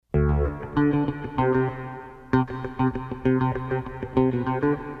Can't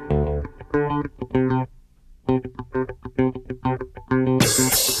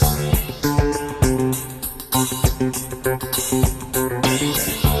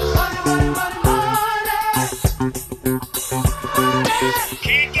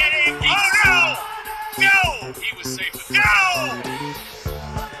get it. Oh no! No! He was safe. No!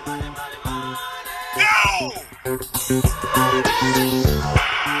 No!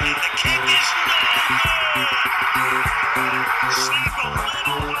 And the kick is no good. Sleep a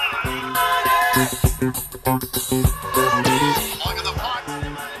little money. Look at the punt.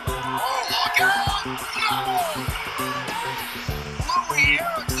 Oh, look out! No! Louis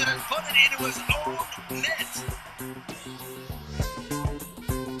Erickson has put it into his own net.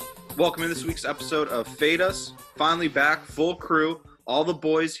 Welcome to this week's episode of Fade Us. Finally back, full crew, all the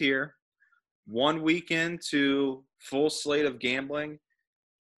boys here. 1 week into full slate of gambling.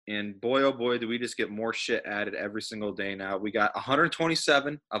 And boy, oh boy, do we just get more shit added every single day now. We got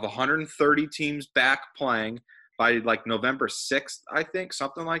 127 of 130 teams back playing by like November 6th, I think,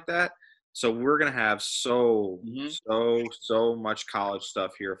 something like that. So we're going to have so much college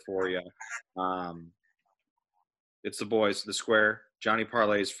stuff here for you. It's the boys, the square, Johnny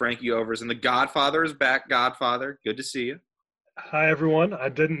Parlays, Frankie Overs, and the Godfather is back. Godfather, good to see you. Hi, everyone. I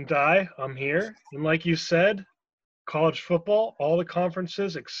didn't die. I'm here. And like you said, college football, all the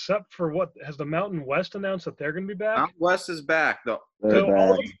conferences except for what has the Mountain West announced that they're going to be back? Mount West is back, though.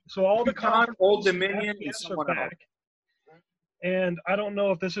 So all the conferences, Old Dominion, and are someone else. back. And I don't know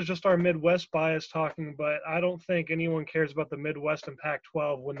if this is just our Midwest bias talking, but I don't think anyone cares about the Midwest and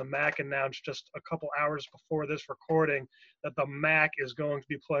Pac-12 when the MAC announced just a couple hours before this recording that the MAC is going to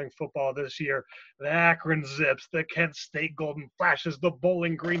be playing football this year. The Akron Zips, the Kent State Golden Flashes, the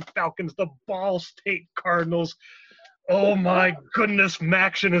Bowling Green Falcons, the Ball State Cardinals. Oh my goodness,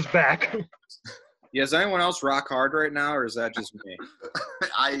 Maction is back. Yeah, is anyone else rock hard right now, or is that just me?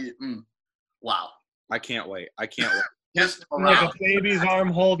 Wow. I can't wait. Just Like around, a baby's arm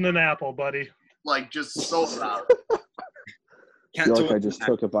holding an apple, buddy. like just so proud. Can't feel do like it. I just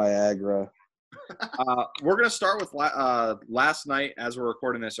took a Viagra. We're going to start with last night as we're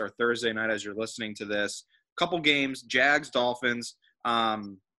recording this, or Thursday night as you're listening to this. Couple games, Jags, Dolphins.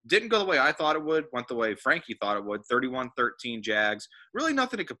 Didn't go the way I thought it would. Went the way Frankie thought it would. 31-13 Jags. Really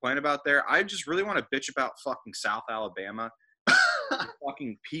nothing to complain about there. I just really want to bitch about fucking South Alabama.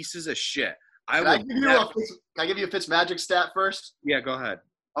 Fucking pieces of shit. Can I give you a Fitzmagic stat first? Yeah, go ahead.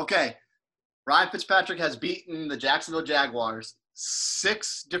 Okay. Ryan Fitzpatrick has beaten the Jacksonville Jaguars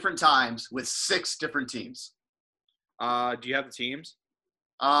 6 different times with 6 different teams. Do you have the teams?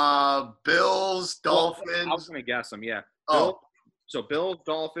 Bills, Dolphins. I was going to guess them, yeah. Oh. So Bills,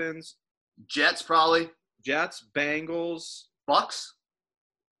 Dolphins, Jets probably. Jets, Bengals, Bucks.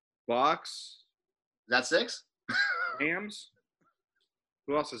 Bucks, Is that 6? Rams.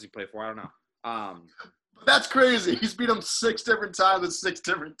 Who else does he play for? I don't know. That's crazy. He's beat them 6 different times with 6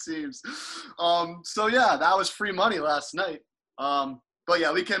 different teams. So yeah, that was free money last night. But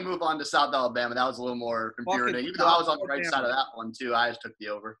yeah, we can move on to South Alabama. That was a little more infuriating. Even though I was on the right side of that one too, I just took the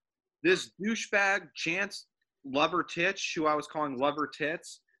over. This douchebag Chance Lover Titch, who I was calling Lover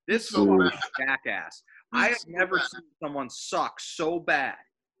Tits, this So fucking bad. jackass. I have never seen someone suck so bad.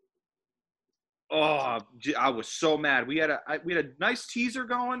 Oh, I was so mad. We had a nice teaser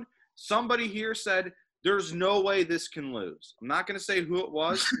going. Somebody here said, "There's no way this can lose." I'm not going to say who it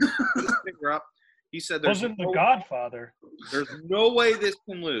was. Figure up. He said, Wasn't the Godfather. There's no way this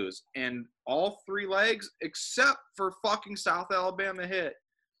can lose. And all 3 legs, except for fucking South Alabama, hit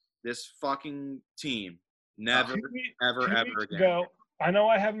this fucking team. Never, ever Weeks again. ago, I know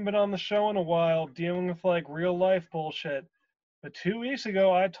I haven't been on the show in a while dealing with like real life bullshit, but 2 weeks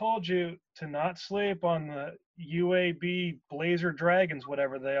ago I told you to not sleep on the UAB Blazer Dragons,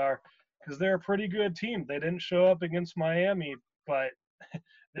 whatever they are, because they're a pretty good team. They didn't show up against Miami, but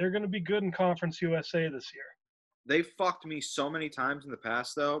they're going to be good in Conference USA this year. They fucked me so many times in the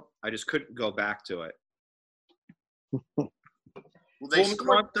past, though. I just couldn't go back to it. Well, they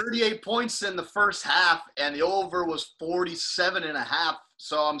scored 38 points in the first half, and the over was 47.5.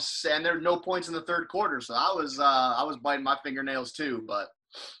 So I'm saying there were no points in the third quarter. So I was biting my fingernails too. But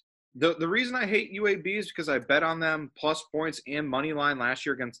the reason I hate UAB is because I bet on them plus points and money line last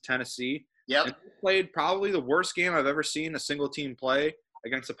year against Tennessee. yep, And they played probably the worst game I've ever seen a single team play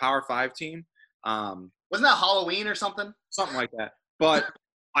against a Power 5 team. wasn't that Halloween or something? Something like that. But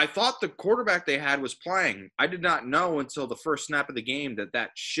I thought the quarterback they had was playing. I did not know until the first snap of the game that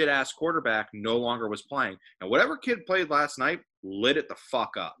shit-ass quarterback no longer was playing. And whatever kid played last night lit it the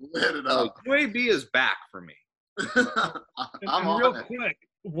fuck up. Lit it So up. UAB is back for me. I'm And on real it. quick,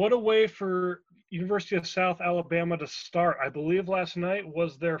 what a way for University of South Alabama to start. I believe last night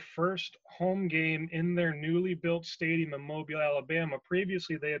was their first home game in their newly built stadium in Mobile, Alabama.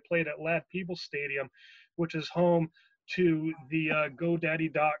 Previously, they had played at Ladd Peoples Stadium, which is home to the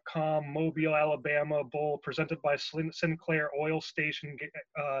GoDaddy.com Mobile, Alabama Bowl presented by Sinclair Oil Station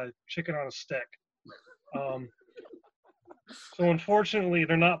Chicken on a Stick. So unfortunately,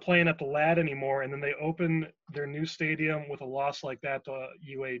 they're not playing at the Ladd anymore, and then they open their new stadium with a loss like that to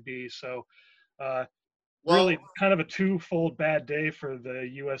UAB. So really kind of a twofold bad day for the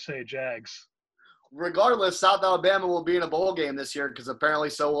USA Jags. Regardless, South Alabama will be in a bowl game this year because apparently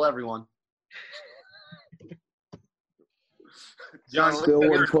so will everyone. John, Still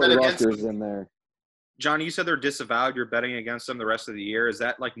wouldn't put bet against Rutgers in there. Johnny, you said they're disavowed. You're betting against them the rest of the year. Is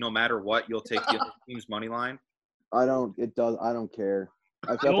that like no matter what, you'll take the other team's money line? I don't care.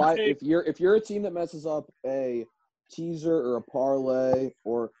 If you're a team that messes up a teaser or a parlay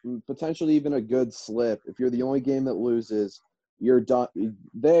or potentially even a good slip, if you're the only game that loses, you're done.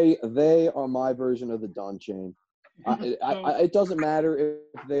 They are my version of the done chain. It doesn't matter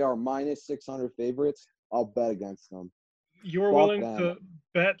if they are minus 600 favorites. I'll bet against them. You're willing to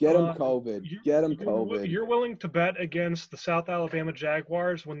bet? Get them COVID. Get them COVID. You're willing to bet against the South Alabama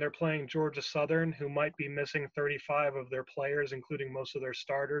Jaguars when they're playing Georgia Southern, who might be missing 35 of their players, including most of their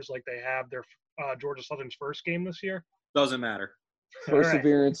starters, like they have their Georgia Southern's first game this year? Doesn't matter.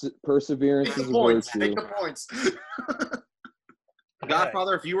 Perseverance is virtue. Take the points.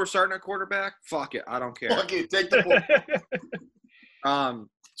 Godfather, if you were starting at quarterback, fuck it. I don't care. Fuck it. Take the points.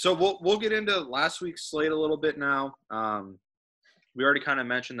 So we'll get into last week's slate a little bit now. We already kind of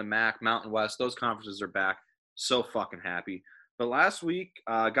mentioned the MAC, Mountain West. Those conferences are back. So fucking happy. But last week,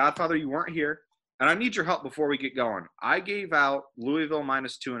 Godfather, you weren't here, and I need your help before we get going. I gave out Louisville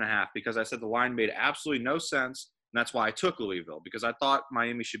minus 2.5 because I said the line made absolutely no sense, and that's why I took Louisville, because I thought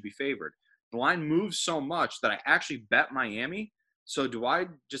Miami should be favored. The line moves so much that I actually bet Miami. So do I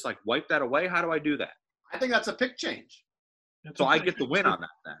just like wipe that away? How do I do that? I think that's a pick change. So I get the win on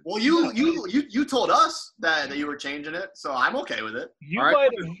that then. Well, you told us that you were changing it, so I'm okay with it. You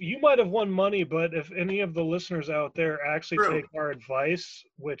might have won money, but if any of the listeners out there actually take our advice,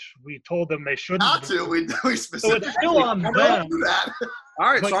 which we told them they shouldn't, not to, we so it's still on them. All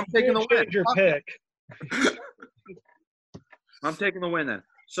right, so I'm taking the win. Your pick. I'm taking the win then.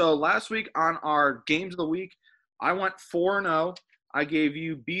 So last week on our games of the week, I went 4-0. I gave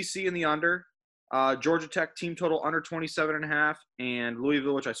you BC in the under. Georgia Tech team total under 27.5, and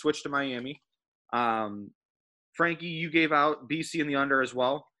Louisville, which I switched to Miami. Frankie, you gave out BC in the under as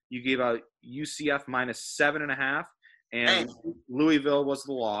well. You gave out UCF minus 7.5, and Louisville was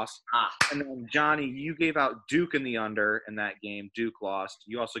the loss. And then Johnny, you gave out Duke in the under in that game. Duke lost.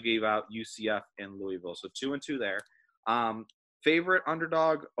 You also gave out UCF and Louisville. So 2-2 there. Favorite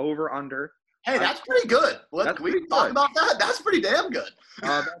underdog over under. Hey, that's pretty good. We can talk about that. That's pretty damn good.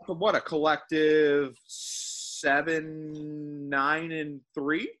 That's what, a collective 7, 9, and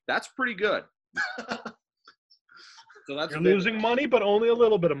 3? That's pretty good. So that's You're losing money, but only a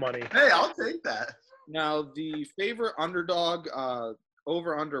little bit of money. Hey, I'll take that. Now, the favorite underdog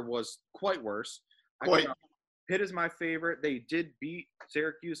over-under was quite worse. Pitt is my favorite. They did beat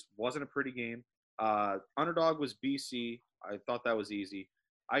Syracuse. Wasn't a pretty game. Underdog was BC. I thought that was easy.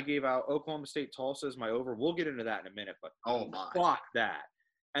 I gave out Oklahoma State Tulsa as my over. We'll get into that in a minute, but fuck that.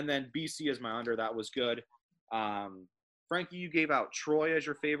 And then BC as my under. That was good. Frankie, you gave out Troy as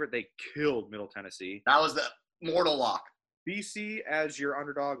your favorite. They killed Middle Tennessee. That was the mortal lock. BC as your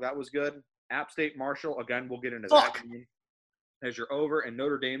underdog. That was good. App State Marshall. Again, we'll get into that game as your over. And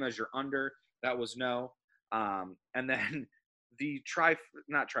Notre Dame as your under. That was no. And then the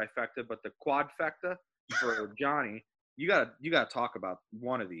not trifecta, but the quadfecta for Johnny. You gotta talk about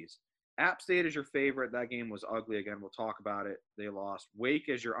one of these. App State is your favorite. That game was ugly. Again, we'll talk about it. They lost. Wake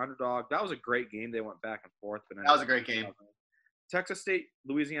as your underdog. That was a great game. They went back and forth. But that was a great game. Texas State,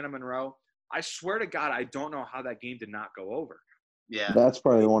 Louisiana Monroe. I swear to God, I don't know how that game did not go over. Yeah, that's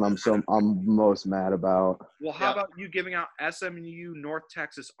probably the one I'm most mad about. Well, how about you giving out SMU North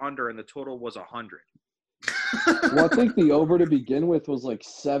Texas under, and the total was 100? Well, I think the over to begin with was like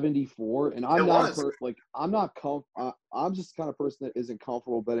 74, and I'm just the kind of person that isn't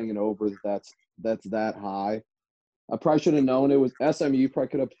comfortable betting an over that's that high. I probably should have known it was SMU. Probably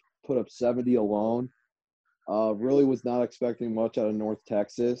could have put up 70 alone. Really was not expecting much out of North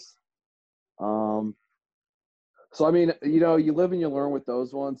Texas. So I mean, you live and you learn with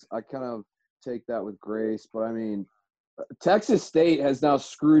those ones. I kind of take that with grace, but I mean, Texas State has now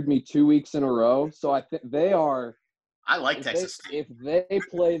screwed me 2 weeks in a row. So I think they are. I like Texas State. If they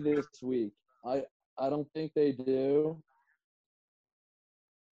play this week, I don't think they do.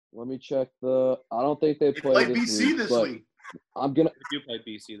 Let me check I don't think they They play play this BC week. this but week. I'm gonna. We do play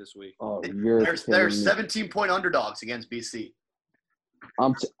BC this week. Oh, you're They're kidding me. 17-point underdogs against BC.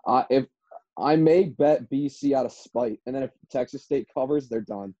 If I may bet BC out of spite, and then if Texas State covers, they're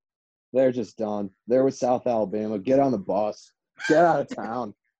done. They're just done. They're with South Alabama. Get on the bus. Get out of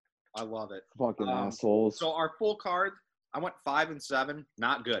town. I love it. Fucking assholes. So our full card, I went 5-7.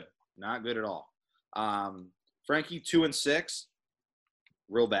 Not good. Not good at all. Frankie 2-6,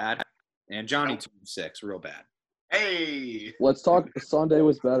 real bad, and Johnny 2-6, real bad. Hey. Let's talk. Sunday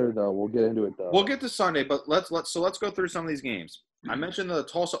was better though. We'll get into it though. We'll get to Sunday, but let's go through some of these games. I mentioned the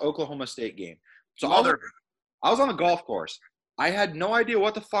Tulsa Oklahoma State game. So I was on the golf course. I had no idea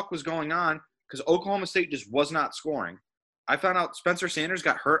what the fuck was going on because Oklahoma State just was not scoring. I found out Spencer Sanders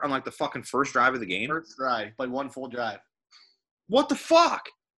got hurt on like the fucking first drive of the game. First drive, played one full drive. What the fuck?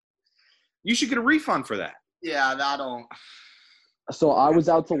 You should get a refund for that. Yeah, I don't. So I was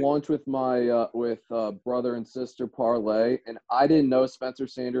out to lunch with my brother and sister parlay, and I didn't know Spencer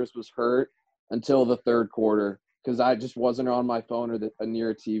Sanders was hurt until the third quarter because I just wasn't on my phone or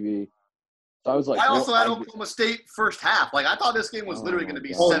near a TV. So I was like, I also had Oklahoma State first half. Like I thought this game was literally going to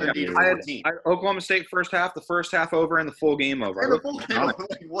be 70-14. I had Oklahoma State first half over, and the full game over. And the full game,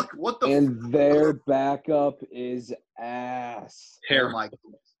 like, what the? And their backup is ass. Oh my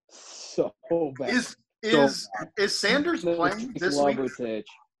goodness. So bad. Is Sanders playing this week?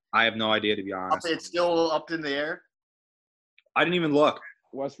 I have no idea, to be honest. It's still up in the air. I didn't even look.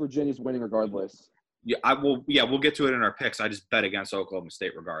 West Virginia's winning regardless. Yeah, we'll get to it in our picks. I just bet against Oklahoma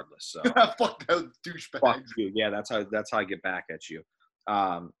State regardless. So Fuck those douchebags. Fuck you. Yeah, that's how I get back at you.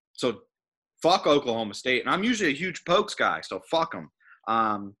 So fuck Oklahoma State, and I'm usually a huge Pokes guy, so fuck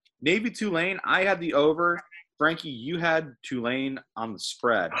them. Navy Tulane, I had the over. Frankie, you had Tulane on the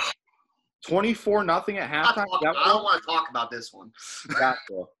spread. 24-0 at halftime. I don't want to talk about this one. Gotcha.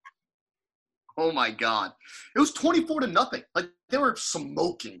 Oh my God, it was 24-0. Like they were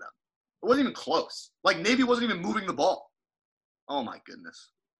smoking them. It wasn't even close. Like Navy wasn't even moving the ball. Oh my goodness.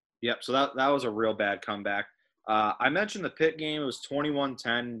 Yep. So that was a real bad comeback. I mentioned the Pitt game. It was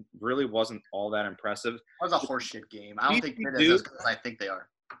 21-10. Really wasn't all that impressive. That was a horseshit game. I don't think Pitt is as good as I think they are.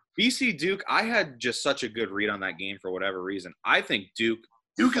 BC Duke. I had just such a good read on that game for whatever reason. I think Duke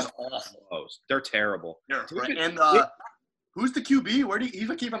is awful. They're terrible. And who's the QB? Where did he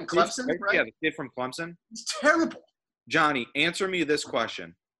keep from Clemson? Right? Yeah, the kid from Clemson. He's terrible. Johnny, answer me this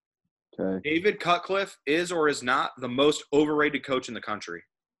question. Okay. David Cutcliffe is or is not the most overrated coach in the country?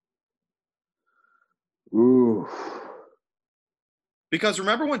 Ooh. Because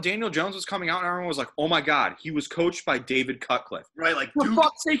remember when Daniel Jones was coming out and everyone was like, oh my God, he was coached by David Cutcliffe. Right, like for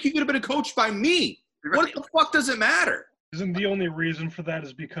fuck's sake, he could have been coached by me. Right. What the fuck does it matter? Isn't the only reason for that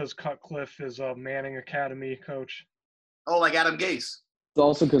is because Cutcliffe is a Manning Academy coach? Oh, like Adam Gase. It's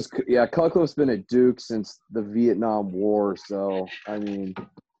also because, Cutcliffe's been at Duke since the Vietnam War, so, I mean –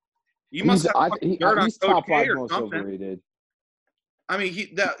 he's top 5 most overrated. I mean,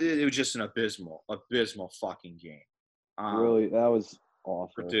 it was just an abysmal fucking game. Really, that was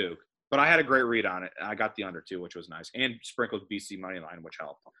awful. For Duke. But I had a great read on it. I got the under too, which was nice, and sprinkled BC money line, which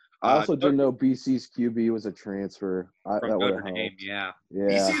helped. I also didn't know BC's QB was a transfer. That would have helped. Yeah.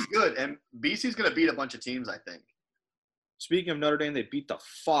 BC's good, and BC's going to beat a bunch of teams, I think. Speaking of Notre Dame, they beat the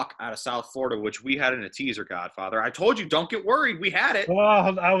fuck out of South Florida, which we had in a teaser, Godfather. I told you, don't get worried. We had it. Oh,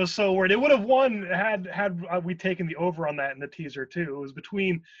 I was so worried. It would have won had we taken the over on that in the teaser too. It was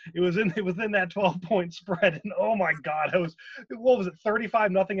within that 12-point spread, and oh my God, what was it,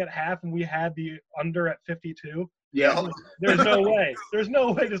 35-0 at half, and we had the under at 52. Yeah. There's no way. There's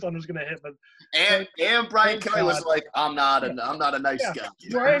no way this under's gonna hit. But and Brian Kelly was like, I'm not a nice guy.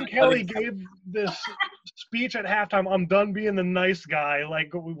 Brian Kelly gave this speech at halftime. I'm done being the nice guy.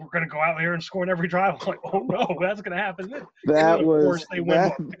 Like we're gonna go out here and score in every drive. I'm like, oh no, that's gonna happen. That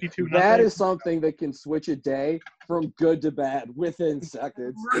is something that can switch a day from good to bad within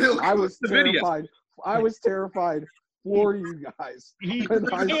seconds. Really? I was terrified. I was terrified for you guys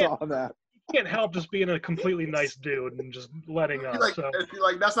when I saw that. Can't help just being a completely nice dude and just letting up.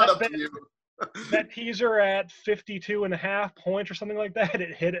 That's not up to you. That teaser at 52.5 points or something like that,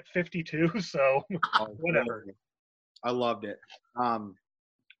 it hit at 52. So whatever. I loved it.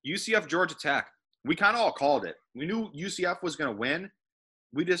 UCF Georgia Tech. We kind of all called it. We knew UCF was going to win.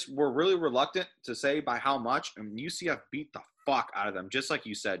 We just were really reluctant to say by how much, and UCF beat the fuck out of them, just like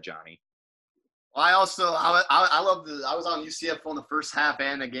you said, Johnny. I love I was on UCF on the first half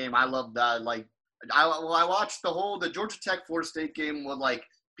and the game. I loved that. Like, I watched the Georgia Tech Florida State game with like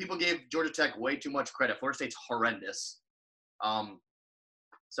people gave Georgia Tech way too much credit. Florida State's horrendous.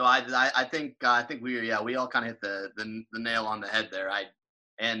 So I think we all kind of hit the nail on the head there.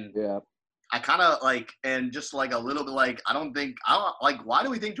 And Yeah. I kind of like, and just like a little bit like, why do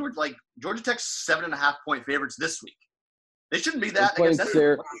we think Georgia Tech's 7.5-point favorites this week? They shouldn't be that.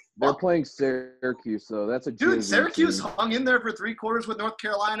 They're playing Syracuse, though. That's a dude. JV Syracuse team. hung in there for 3 quarters with North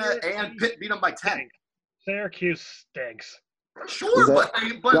Carolina, and Pitt beat them by 10. Syracuse stinks. Sure, but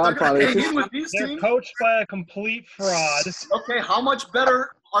they're going to hang in with these They're teams. coached by a complete fraud. Okay, how much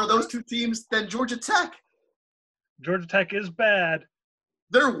better are those 2 teams than Georgia Tech? Georgia Tech is bad.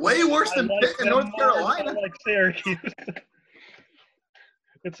 They're way worse than Pitt and North Carolina. I like Syracuse.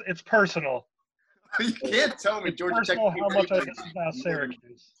 It's personal. You can't tell me Georgia Tech. Personal how much I disavow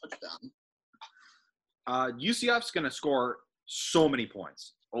Syracuse. UCF's going to score so many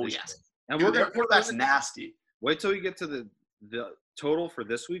points. Oh, yes. And Dude, their quarterback's nasty. Wait till you get to the total for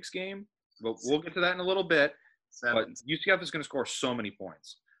this week's game. But we'll get to that in a little bit. But UCF is going to score so many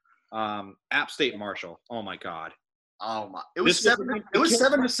points. App State Marshall. Oh, my God. Oh, my. It was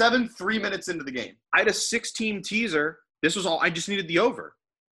 7-7, 3 minutes into the game. I had a 6-team teaser. This was all. I just needed the over.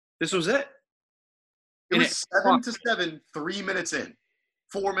 This was it. It was 7-7, 3 minutes in.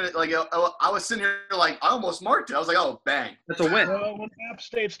 4 minutes. Like, I was sitting here like, I almost marked it. I was like, oh, bang. That's a win. Well, when App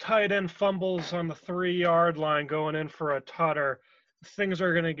State's tight end fumbles on the 3-yard line going in for a tutter, things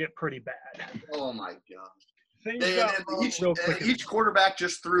are going to get pretty bad. Oh, my God. Things each quarterback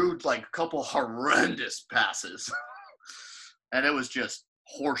just threw like a couple horrendous passes. And it was just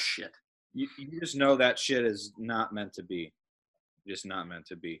horse shit. You just know that shit is not meant to be. Just not meant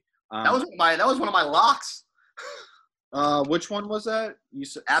to be. That was one of my locks. Which one was that? You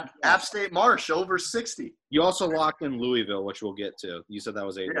said App State Marsh over 60. You also locked in Louisville, which we'll get to. You said that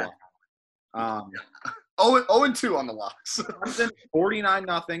was 8 lock. 0-2 on the locks.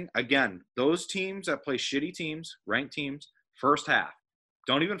 49-0. Again, those teams that play shitty teams, ranked teams, first half.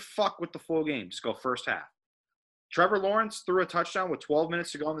 Don't even fuck with the full game. Just go first half. Trevor Lawrence threw a touchdown with 12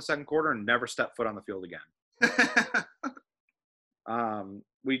 minutes to go in the second quarter and never stepped foot on the field again.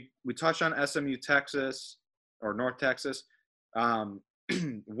 We touched on SMU, Texas, or North Texas.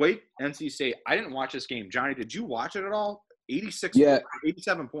 Wake, NC State. I didn't watch this game. Johnny, did you watch it at all?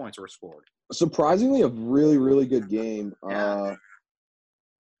 87 points were scored. Surprisingly, a really, really good game. Yeah.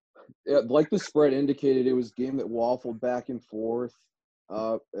 Like the spread indicated, it was a game that waffled back and forth.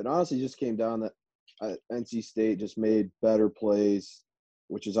 It honestly just came down that NC State just made better plays,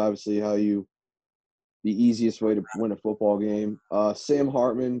 which is obviously the easiest way to win a football game. Sam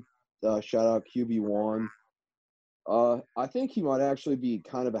Hartman, shout out QB1. I think he might actually be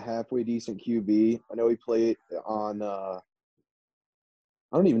kind of a halfway decent QB. I know he played on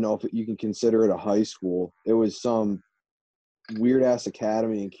I don't even know if you can consider it a high school. It was some weird-ass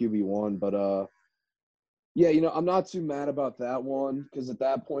academy in QB1. But, yeah, I'm not too mad about that one because at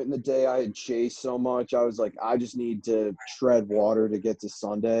that point in the day I had chased so much. I was like, I just need to tread water to get to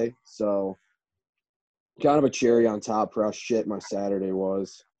Sunday. So kind of a cherry on top for how shit my Saturday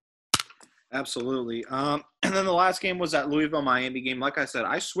was. Absolutely. And then the last game was that Louisville-Miami game. Like I said,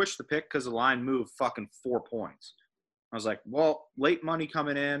 I switched the pick because the line moved fucking 4 points. I was like, well, late money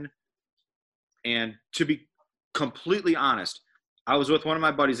coming in. And to be completely honest, I was with one of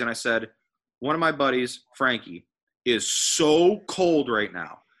my buddies and I said, one of my buddies, Frankie, is so cold right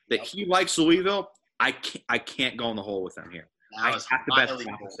now that he likes Louisville. I can't go in the hole with him here. I have to bet the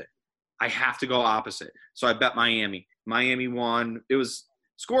opposite. I have to go opposite. So I bet Miami. Miami won. It was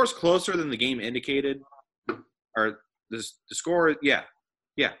scores closer than the game indicated. Or the score, yeah.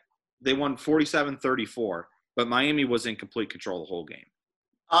 They won 47-34, but Miami was in complete control the whole game.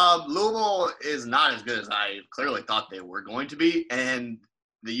 Louisville is not as good as I clearly thought they were going to be, and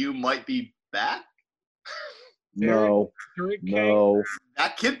the U might be back. No.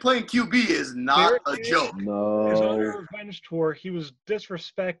 That kid playing QB is not a joke. No. His on a revenge tour, he was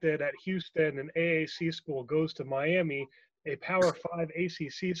disrespected at Houston, an AAC school, goes to Miami, a Power 5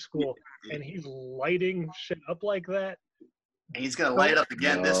 ACC school, and he's lighting shit up like that. And he's going to light it up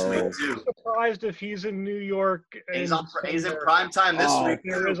again this week, too. I'm surprised if he's in New York. He's in prime time this week.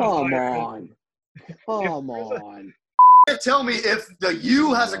 Come on. Tell me if the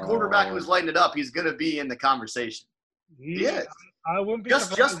U has a quarterback who's lighting it up, he's going to be in the conversation. He is. I wouldn't be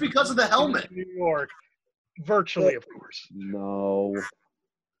just because of the helmet. New York, virtually, of course. No.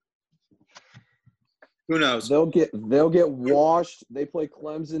 Who knows? They'll get washed. They play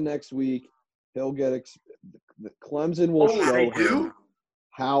Clemson next week. He'll get Clemson will show him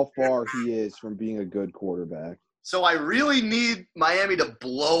how far he is from being a good quarterback. So I really need Miami to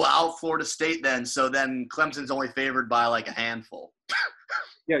blow out Florida State then, so then Clemson's only favored by like a handful.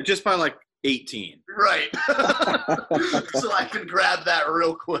 Yeah, just by like 18. Right. So I can grab that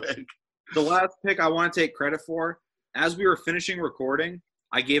real quick. The last pick I want to take credit for, as we were finishing recording,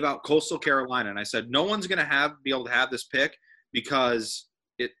 I gave out Coastal Carolina, and I said no one's going to be able to have this pick because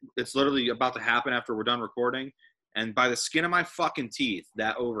it's literally about to happen after we're done recording. And by the skin of my fucking teeth,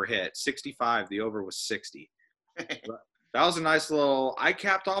 that over hit 65. The over was 60. That was a nice little – I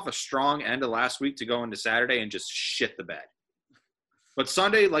capped off a strong end of last week to go into Saturday and just shit the bed. But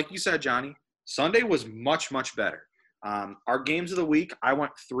Sunday, like you said, Johnny, Sunday was much, much better. Our games of the week, I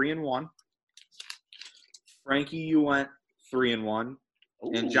went 3-1. Frankie, you went 3-1.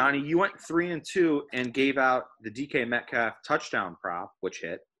 And Johnny, you went 3-2 and gave out the DK Metcalf touchdown prop, which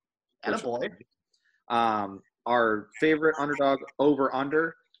hit. Attaboy. Our favorite underdog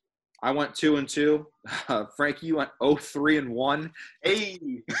over-under, I went 2-2. Frankie, you went 0-3-1. Hey.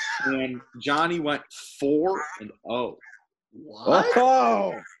 And Johnny went 4-0. What?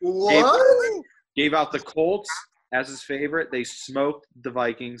 Oh, What? Gave out the Colts as his favorite. They smoked the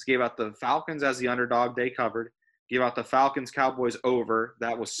Vikings. Gave out the Falcons as the underdog. They covered. Gave out the Falcons-Cowboys over.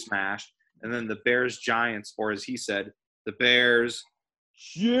 That was smashed. And then the Bears-Giants, or as he said, the Bears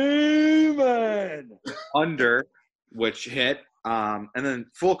G-Man. under, which hit. And then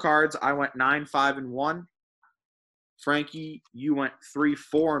full cards, I went 9-5-1. Frankie, you went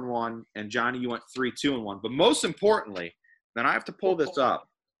 3-4-1. And Johnny, you went 3-2-1. But most importantly, then I have to pull this up.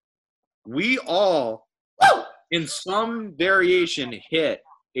 We all, in some variation, hit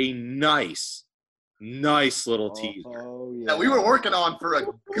a nice little teaser. Oh, yeah. That we were working on for a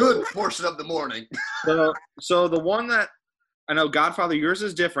good portion of the morning. So the one that I know, Godfather, yours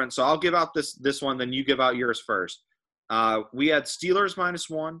is different. So I'll give out this one, then you give out yours first. We had Steelers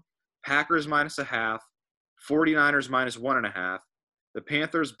 -1, Packers -0.5, 49ers -1.5, the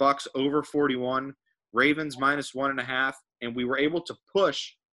Panthers Bucks over 41, Ravens -1.5, and we were able to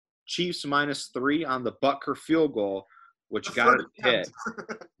push Chiefs -3 on the Butker field goal, which got us hit.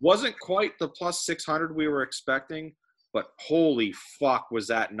 Wasn't quite the plus 600 we were expecting, but holy fuck was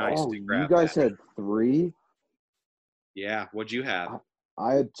that nice to grab. You guys that. had 3? Yeah, what'd you have?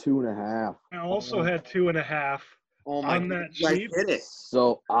 I had 2.5. I also had 2.5 Oh my on that God, I Chiefs. hit it.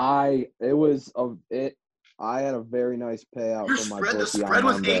 So I had a very nice payout Your for my spread, the bookie spread on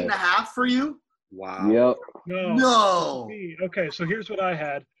was Monday. 8.5 for you? Wow. Yep. No. Okay, so here's what I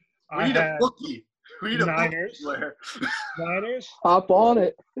had. We I need a had bookie. We need a Niners. bookie player. Niners, Hop on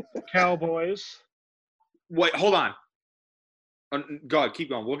it. Cowboys. Wait, hold on. Go ahead, keep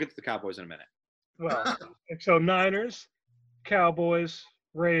going. We'll get to the Cowboys in a minute. Well, so Niners, Cowboys,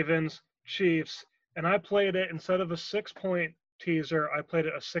 Ravens, Chiefs, and I played it instead of a 6-point teaser. I played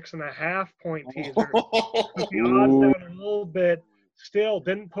it a 6.5-point teaser. Took the odds down a little bit. Still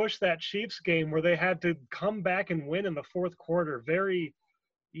didn't push that Chiefs game where they had to come back and win in the fourth quarter. Very,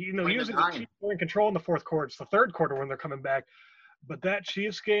 usually the Chiefs were in control in the fourth quarter. It's the third quarter when they're coming back. But that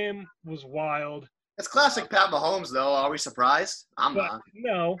Chiefs game was wild. It's classic Pat Mahomes, though. Are we surprised? I'm not.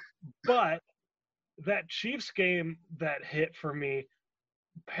 No, but that Chiefs game that hit for me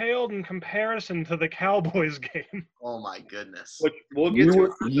paled in comparison to the Cowboys game. Oh, my goodness. Which we'll get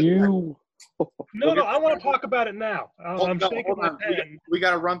to. No, I want to talk about it now. I'm shaking hold my on. pen. We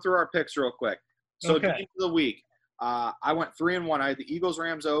got to run through our picks real quick. So Okay. game of the week, I went 3-1. I had the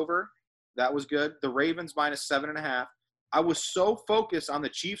Eagles-Rams over. That was good. The Ravens -7.5. I was so focused on the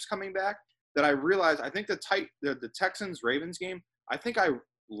Chiefs coming back that I realized I think the Texans-Ravens game, I think I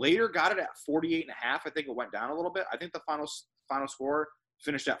later got it at 48.5. I think it went down a little bit. I think the final score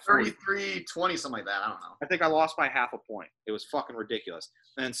finished at 33-20, something like that. I don't know. I think I lost by half a point. It was fucking ridiculous.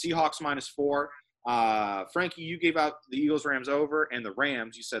 And then Seahawks -4. Frankie, you gave out the Eagles-Rams over and the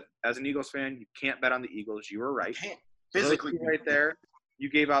Rams. You said, as an Eagles fan, you can't bet on the Eagles. You were right. Can't. So Physically. those two right there. You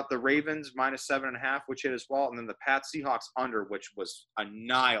gave out the Ravens -7.5, which hit as well, and then the Pats-Seahawks under, which was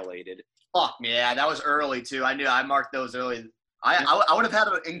annihilated. Fuck, yeah, that was early, too. I knew I marked those early. I would have had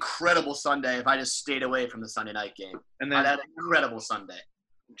an incredible Sunday if I just stayed away from the Sunday night game. And I'd then had an incredible Sunday.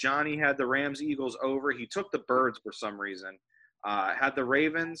 Johnny had the Rams-Eagles over. He took the Birds for some reason. Had the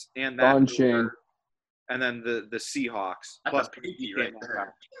Ravens and that over, and then the Seahawks. That's Plus a pinky right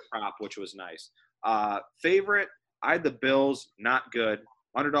there. prop, which was nice. Favorite, I had the Bills, not good.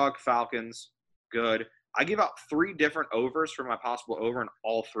 Underdog Falcons, good. I gave out 3 different overs for my possible over, and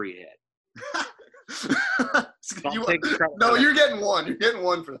all 3 hit. You're getting one. You're getting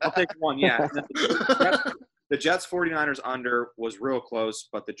one for that. I'll take one, yeah. The Jets 49ers under was real close,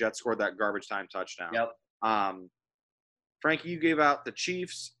 but the Jets scored that garbage time touchdown. Yep. Frankie, you gave out the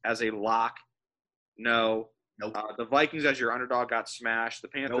Chiefs as a lock. No. Nope. The Vikings as your underdog got smashed. The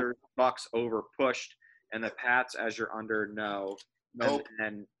Panthers, Bucks over pushed, and the Pats as your under. No. Nope.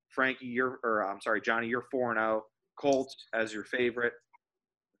 And Frankie, Johnny, you're 4-0. Colts as your favorite.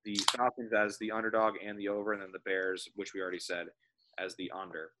 The Falcons as the underdog and the over, and then the Bears, which we already said. as the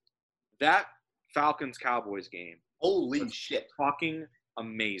under. That Falcons-Cowboys game, Holy shit. fucking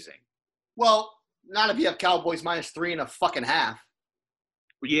amazing. Well, not if you have Cowboys -3.5.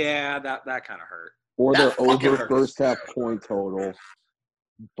 Yeah, that kind of hurt. Or That their fucking over hurts. first half point total.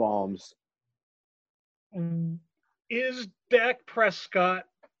 Bombs. Is Dak Prescott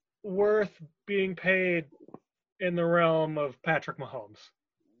worth being paid in the realm of Patrick Mahomes?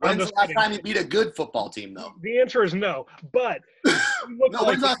 When's the just last kidding. time you beat a good football team, though? The answer is no. But No,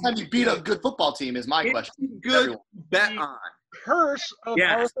 when's the last time you beat a good football team is my question. Good Everyone. bet on. curse of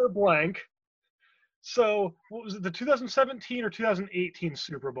Yes. Arthur Blank. So what was it, the 2017 or 2018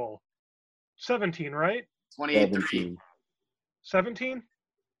 Super Bowl? 17, right? 28-3. 17. 17?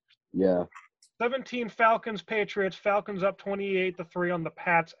 Yeah. 17 Falcons, Patriots. Falcons up 28-3 on the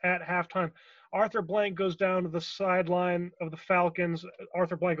Pats at halftime. Arthur Blank goes down to the sideline of the Falcons.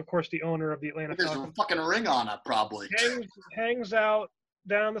 Arthur Blank, of course, the owner of the Atlanta There's a Falcons. fucking ring on it, probably. Hangs out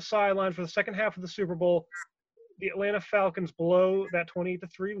down the sideline for the second half of the Super Bowl. The Atlanta Falcons blow that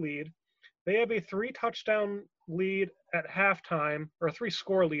 28-3 lead. They have a 3-touchdown lead at halftime, or a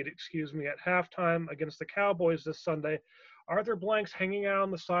 3-score lead, at halftime against the Cowboys this Sunday. Arthur Blank's hanging out on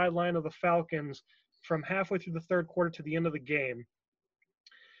the sideline of the Falcons from halfway through the third quarter to the end of the game.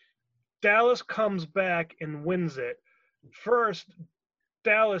 Dallas comes back and wins it. First,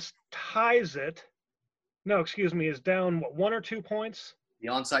 Dallas ties it. Is down, 1 or 2 points? The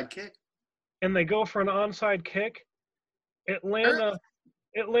onside kick. And they go for an onside kick. Atlanta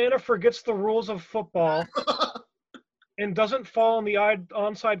forgets the rules of football and doesn't fall on the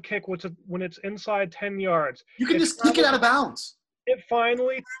onside kick when it's inside 10 yards. You can just kick it out of bounds. It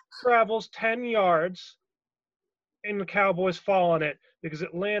finally travels 10 yards, and the Cowboys fall on it because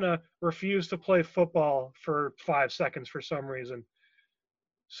Atlanta refused to play football for 5 seconds for some reason.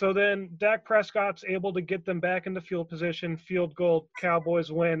 So then Dak Prescott's able to get them back into field position, field goal,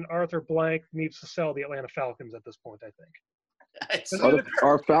 Cowboys win. Arthur Blank needs to sell the Atlanta Falcons at this point, I think.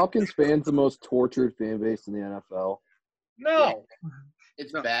 Are Falcons fans the most tortured fan base in the NFL? No.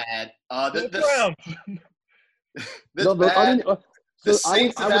 It's bad. The Browns. The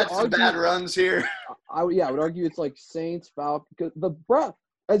Saints I have would had some argue- bad runs here. I would argue it's like Saints, Falcons.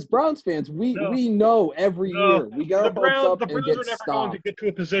 As Browns fans, we No. know every No. year we get our hopes up The and Browns get are never going to stopped. get to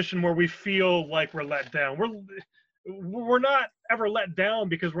a position where we feel like we're let down. We're not ever let down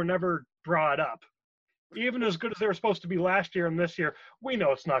because we're never brought up. Even as good as they were supposed to be last year and this year, we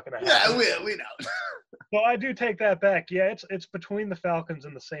know it's not going to happen. Yeah, we know. So I do take that back. Yeah, it's between the Falcons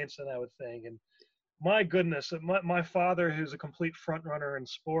and the Saints, then I would think. And my goodness, my father, who's a complete front runner in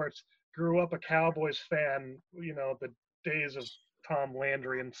sports, grew up a Cowboys fan. The days of Tom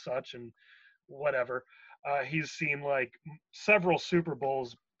Landry and such, and whatever. He's seen like several Super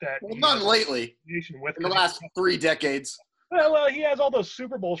Bowls that. Well, none lately. With In the last 3 decades. Well, he has all those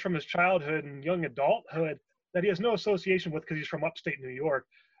Super Bowls from his childhood and young adulthood that he has no association with because he's from upstate New York.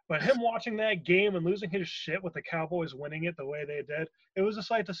 But him watching that game and losing his shit with the Cowboys winning it the way they did, it was a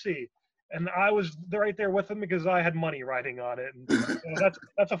sight to see. And I was right there with him because I had money riding on it. And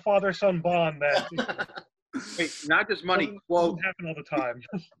that's a father-son bond that Wait, not just money. doesn't Quote, happen all the time.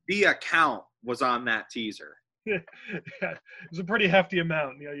 the account was on that teaser. Yeah, it's a pretty hefty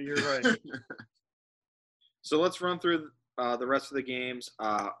amount. Yeah, you're right. So let's run through the rest of the games.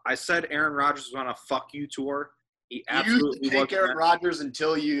 I said Aaron Rodgers was on a fuck you tour. He absolutely You take wasn't. Aaron Rodgers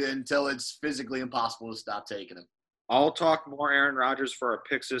until it's physically impossible to stop taking him. I'll talk more Aaron Rodgers for our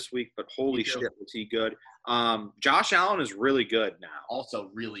picks this week, but holy Me too. shit, was he good. Josh Allen is really good now,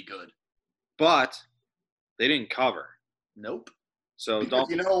 Also really good. but they didn't cover. Nope. So Because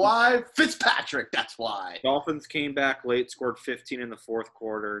you know why? Fitzpatrick, that's why. Dolphins came back late, scored 15 in the fourth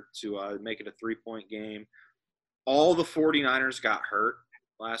quarter to make it a 3-point game. All the 49ers got hurt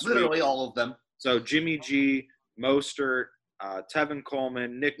last week. Literally all of them. So Jimmy G, Mostert, Tevin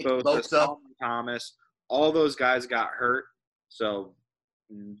Coleman, Nick Bosa, Bosa. Solomon Thomas, all those guys got hurt. So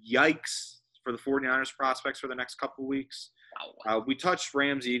yikes for the 49ers prospects for the next couple weeks. We touched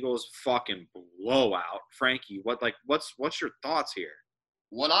Rams-Eagles, fucking blowout. Frankie, what's your thoughts here?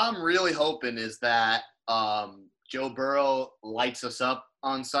 What I'm really hoping is that Joe Burrow lights us up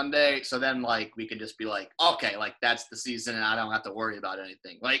on Sunday, so then we can just be like, okay, that's the season, and I don't have to worry about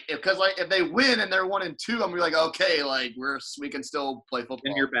anything. If they win and they're 1-2, I'm gonna be like, okay, we can still play football.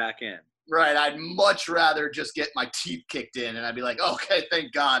 And you're back in. Right. I'd much rather just get my teeth kicked in, and I'd be like, okay,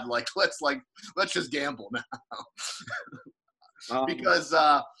 thank God. Let's just gamble now. Because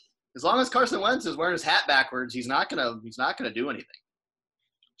as long as Carson Wentz is wearing his hat backwards, he's not gonna do anything.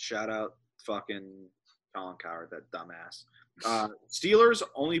 Shout out fucking Colin Cowherd, that dumbass. Steelers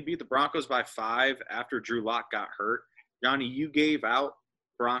only beat the Broncos by 5 after Drew Lock got hurt. Johnny, you gave out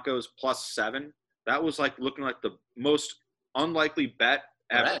Broncos +7. That was like looking like the most unlikely bet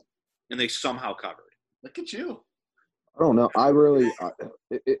ever, Correct. and they somehow covered. Look at you. I don't know.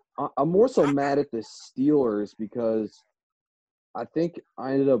 I'm more so mad at the Steelers because I think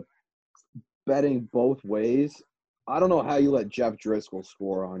I ended up betting both ways. I don't know how you let Jeff Driscoll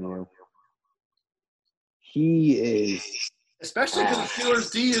score on you. He is. Especially because the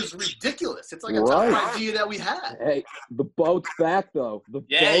Steelers D is ridiculous. It's like a Right. top 5 D that we had. Hey, the boat's back, though. The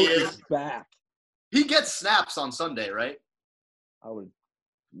Yeah, he boat is. is back. He gets snaps on Sunday, right? I would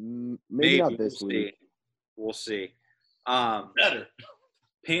maybe not this week. We'll see. Better.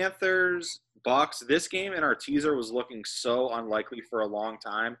 Panthers, Bucks. This game in our teaser was looking so unlikely for a long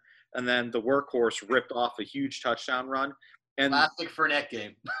time, and then the workhorse ripped off a huge touchdown run. And Classic Fournette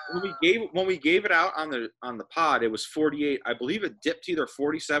game. when we gave it out on the pod, it was 48. I believe it dipped to either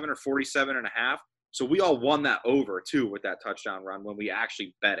 47 or 47.5. So we all won that over too with that touchdown run when we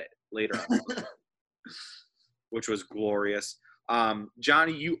actually bet it later on, which was glorious.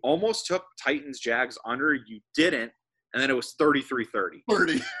 Johnny, you almost took Titans Jags under. You didn't, and then it was 33-30.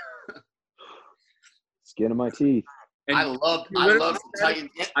 30. Skin of my teeth. And I love you the literally Titans.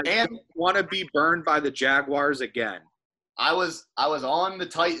 I And don't want to be burned by the Jaguars again. I was on the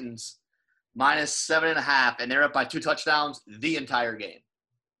Titans -7.5, and they're up by 2 touchdowns the entire game.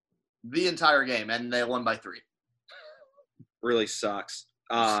 And they won by 3. Really sucks.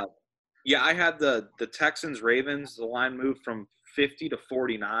 Yeah, I had the Texans Ravens. The line moved from 50 to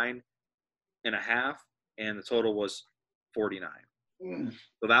 49.5, and the total was 49.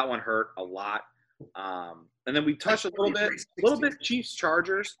 So that one hurt a lot. And then we touched a little bit Chiefs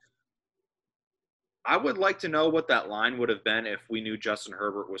Chargers. I would like to know what that line would have been if we knew Justin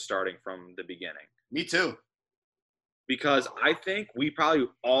Herbert was starting from the beginning. Me too. Because I think we probably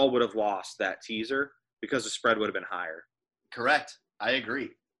all would have lost that teaser because the spread would have been higher. Correct. I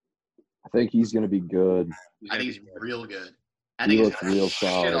agree. I think he's going to be good. I think he's real good. I He think looks real shit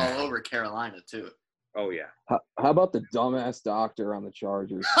solid. all over Carolina too. Oh, yeah. How about the dumbass doctor on the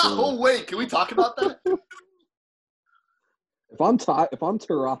Chargers? Oh wait, can we talk about that? If I'm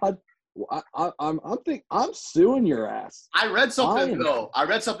Tyrod, I'm suing your ass. I read something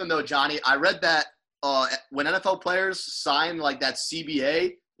Fine. though, Johnny. I read that when NFL players sign like that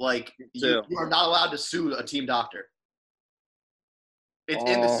CBA, like you are not allowed to sue a team doctor. It's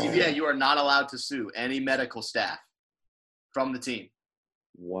in the CBA. You are not allowed to sue any medical staff from the team.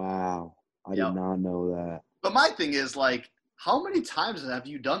 Wow, I Yep. did not know that. But my thing is, like, how many times have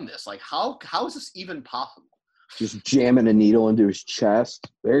you done this? Like, how is this even possible? Just jamming a needle into his chest.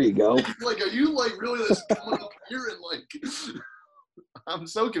 There you go. Like, are you like really just coming up here and like? I'm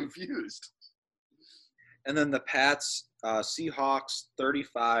so confused. And then the Pats, Seahawks,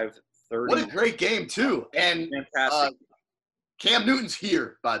 35-30. What a great game too, and Fantastic. Cam Newton's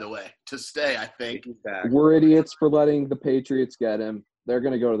here, by the way, to stay. I think He's back. We're idiots for letting the Patriots get him. They're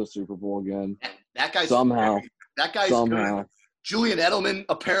going to go to the Super Bowl again. that guy's Somehow. That guy's Somehow. good. Julian Edelman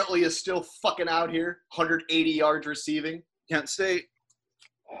apparently is still fucking out here, 180 yards receiving. Kent State.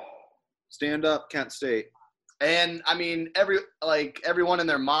 Stand up, Kent State. And I mean, everyone and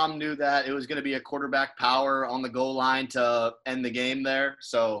their mom knew that it was going to be a quarterback power on the goal line to end the game there.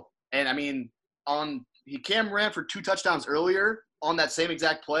 So, and I mean, Cam ran for 2 touchdowns earlier on that same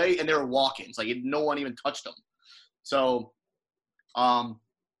exact play, and they were walk-ins. Like, no one even touched them. So, that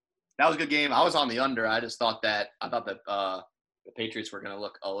was a good game. I was on the under. I thought that the Patriots were going to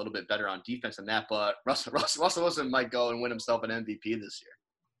look a little bit better on defense than that, but Russell Wilson might go and win himself an MVP this year.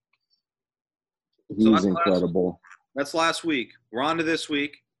 He's incredible. That's last week. We're on to this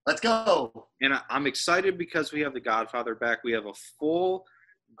week. Let's go. And I'm excited because we have the Godfather back. We have a full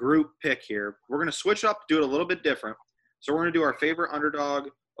group pick here. We're going to switch up, do it a little bit different. So we're going to do our favorite underdog,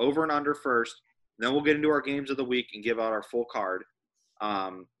 over and under first. Then we'll get into our games of the week and give out our full card.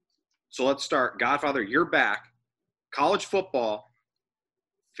 So let's start. Godfather, you're back. College football,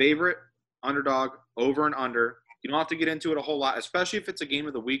 favorite underdog, over and under. You don't have to get into it a whole lot, especially if it's a game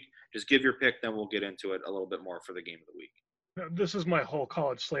of the week. Just give your pick, then we'll get into it a little bit more for the game of the week. This is my whole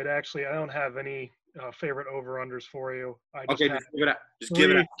college slate. Actually, I don't have any favorite over-unders for you. Just give it out. Just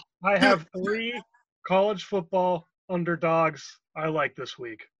give it out. I have 3 college football underdogs I like this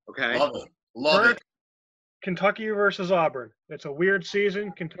week. Okay. Love it. Kentucky versus Auburn. It's a weird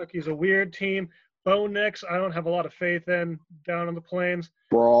season. Kentucky's a weird team. Bo Nix, I don't have a lot of faith in down on the plains.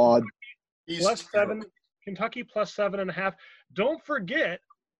 Broad. Kentucky plus 7.5. Don't forget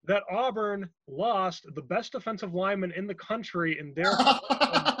that Auburn lost the best defensive lineman in the country in their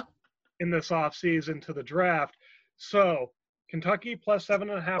in this offseason to the draft. So Kentucky plus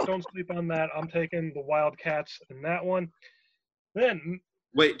 7.5. Don't sleep on that. I'm taking the Wildcats in that one. Then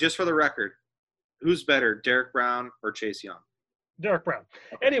Wait, just for the record, who's better, Derek Brown or Chase Young? Derek Brown.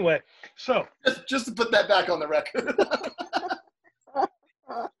 Anyway, so Just to put that back on the record.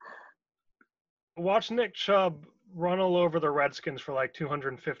 watch Nick Chubb run all over the Redskins for like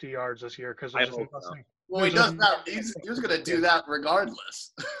 250 yards this year because I there's just hope so. nothing. Well, he does that. He was going to do that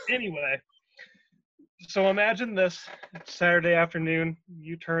regardless. Anyway, so imagine this. It's Saturday afternoon.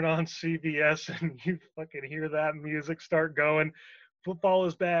 You turn on CBS and you fucking hear that music start going. Football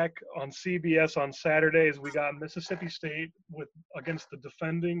is back on CBS on Saturdays. We got Mississippi State against the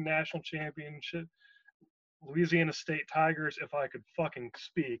defending national championship, Louisiana State Tigers, if I could fucking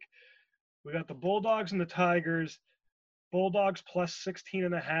speak. We got the Bulldogs and the Tigers. Bulldogs plus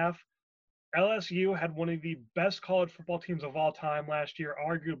 16.5. LSU had one of the best college football teams of all time last year,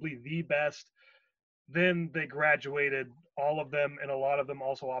 arguably the best. Then they graduated, all of them, and a lot of them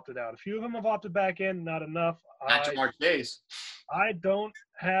also opted out. A few of them have opted back in, not enough. Not Jamar Chase. I don't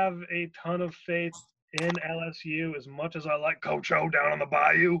have a ton of faith in LSU as much as I like Coach O down on the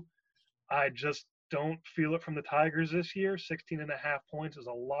Bayou. I just don't feel it from the Tigers this year. 16.5 points is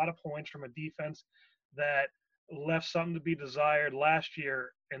a lot of points from a defense that left something to be desired last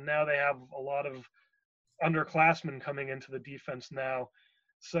year, and now they have a lot of underclassmen coming into the defense now.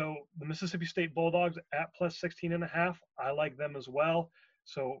 So the Mississippi State Bulldogs at plus 16.5, I like them as well.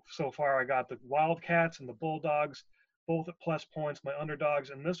 So far I got the Wildcats and the Bulldogs, both at plus points, my underdogs.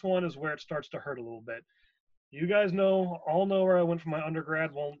 And this one is where it starts to hurt a little bit. You guys all know where I went for my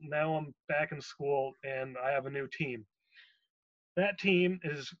undergrad. Well, now I'm back in school and I have a new team. That team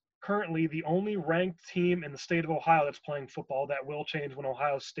is currently the only ranked team in the state of Ohio that's playing football. That will change when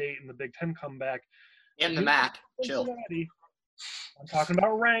Ohio State and the Big Ten come back. And the MAC. Chill. I'm talking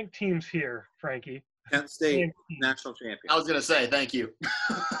about ranked teams here, Frankie. Kent State national champion. I was going to say, thank you.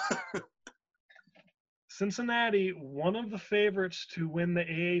 Cincinnati, one of the favorites to win the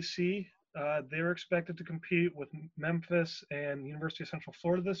AAC. They're expected to compete with Memphis and University of Central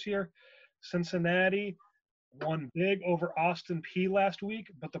Florida this year. Cincinnati won big over Austin Peay last week,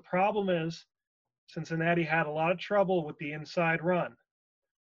 but the problem is Cincinnati had a lot of trouble with the inside run.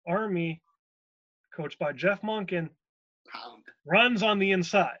 Army, coached by Jeff Monken, runs on the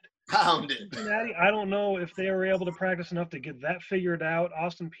inside. Pounded. Cincinnati, I don't know if they were able to practice enough to get that figured out.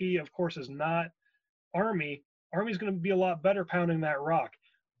 Austin Peay, of course, is not. Army's going to be a lot better pounding that rock.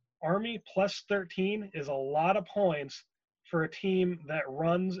 Army plus 13 is a lot of points for a team that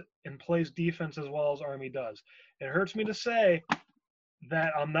runs and plays defense as well as Army does. It hurts me to say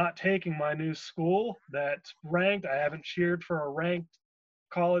that I'm not taking my new school that's ranked. I haven't cheered for a ranked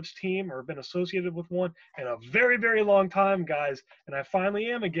college team or been associated with one in a very, very long time, guys, and I finally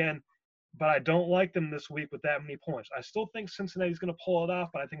am again, but I don't like them this week with that many points. I still think Cincinnati's going to pull it off,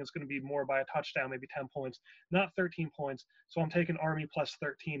 but I think it's going to be more by a touchdown, maybe 10 points, not 13 points. So I'm taking Army plus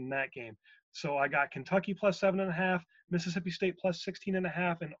 13 in that game. So I got Kentucky plus 7.5, Mississippi State plus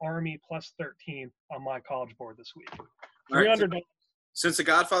 16.5, and Army plus 13 on my college board this week. Since the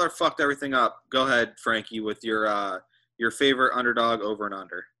Godfather fucked everything up, go ahead, Frankie, with your favorite underdog over and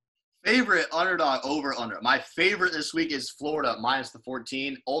under. Favorite underdog over under. My favorite this week is Florida minus the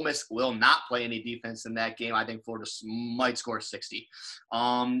 14. Ole Miss will not play any defense in that game. I think Florida might score 60.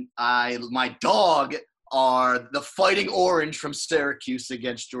 My dog are the Fighting Orange from Syracuse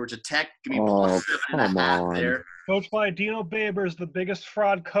against Georgia Tech. Give me plus 7.5 there. Coached by Dino Babers, the biggest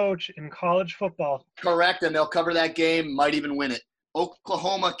fraud coach in college football. Correct, and they'll cover that game, might even win it.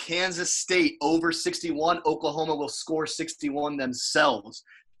 Oklahoma, Kansas State over 61. Oklahoma will score 61 themselves.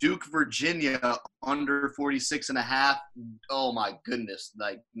 Duke, Virginia under 46.5. Oh my goodness.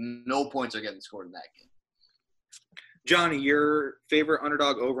 Like no points are getting scored in that game. Johnny, your favorite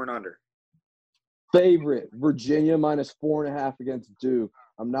underdog over and under? Favorite, Virginia minus 4.5 against Duke.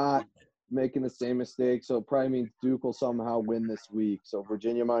 I'm not making the same mistake, so it probably means Duke will somehow win this week. So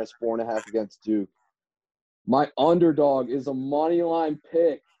Virginia minus 4.5 against Duke. My underdog is a money line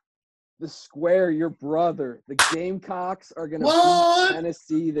pick. The Square, your brother. The Gamecocks are going to beat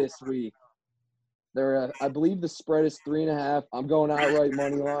Tennessee this week. I believe the spread is 3.5. I'm going outright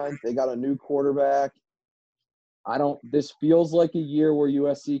money line. They got a new quarterback. This feels like a year where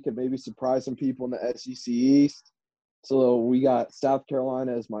USC could maybe surprise some people in the SEC East. So we got South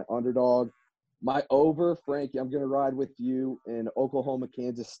Carolina as my underdog. My over, Frankie, I'm going to ride with you in Oklahoma,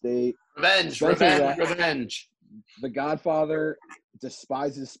 Kansas State. Revenge. The Godfather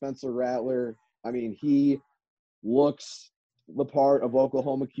despises Spencer Rattler. I mean, he looks the part of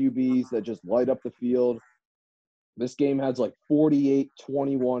Oklahoma QBs that just light up the field. This game has like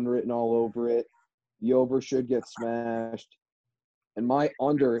 48-21 written all over it. The over should get smashed. And my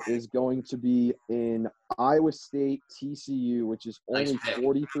under is going to be in Iowa State TCU, which is only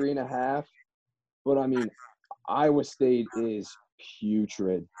 43.5. But, I mean, Iowa State is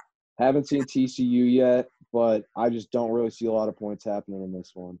putrid. Haven't seen TCU yet, but I just don't really see a lot of points happening in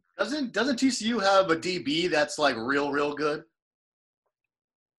this one. Doesn't TCU have a DB that's like real good?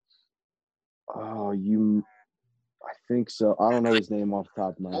 Oh, I think so. I don't know his name off the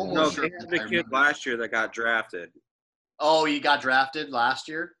top of my head. No, Sure. they had the kid last year that got drafted. Oh, he got drafted last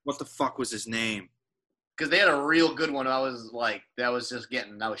year? What the fuck was his name? Because they had a real good one. I was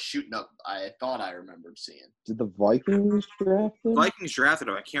shooting up. I thought I remembered seeing. Did the Vikings draft him? Vikings drafted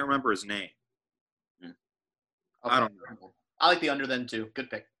him. I can't remember his name. Okay. I don't know. I like the under then too. Good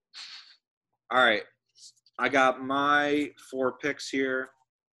pick. All right. I got my 4 picks here.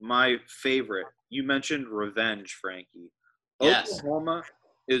 My favorite. You mentioned revenge, Frankie. Yes. Oklahoma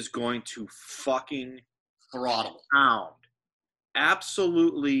is going to fucking Throttle. pound.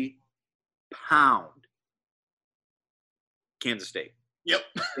 Absolutely pound Kansas State. Yep.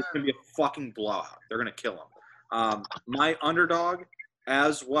 It's going to be a fucking blowout. They're going to kill them. My underdog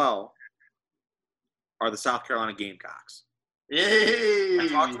as well are the South Carolina Gamecocks. Yay! I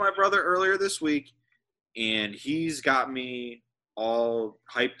talked to my brother earlier this week, and he's got me all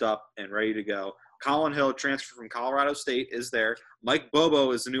hyped up and ready to go. Colin Hill, transfer from Colorado State, is there. Mike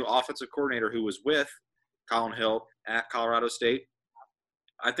Bobo is the new offensive coordinator who was with Colin Hill at Colorado State.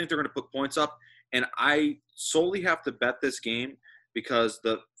 I think they're going to put points up, and I solely have to bet this game because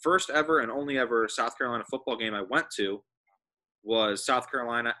the first ever and only ever South Carolina football game I went to was South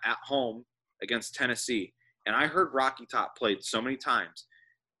Carolina at home against Tennessee. And I heard Rocky Top played so many times,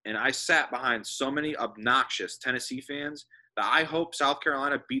 and I sat behind so many obnoxious Tennessee fans that I hope South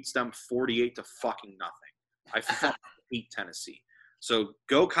Carolina beats them 48 to fucking nothing. I fucking hate Tennessee. So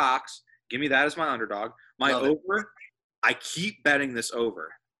go Cox. Give me that as my underdog. My Love it. over, I keep betting this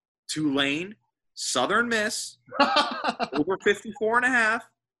over. Tulane, Southern Miss, over 54.5.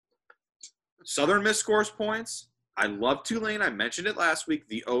 Southern Miss scores points. I love Tulane. I mentioned it last week.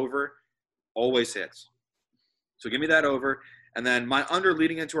 The over always hits. So give me that over. And then my under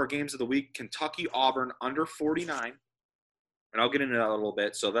leading into our games of the week, Kentucky, Auburn, under 49. And I'll get into that a little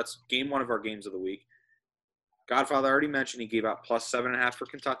bit. So that's game 1 of our games of the week. Godfather already mentioned he gave out plus 7.5 for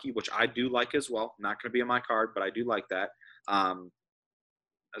Kentucky, which I do like as well. Not going to be on my card, but I do like that.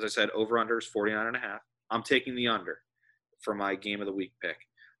 As I said, over-under is 49.5. I'm taking the under for my game of the week pick.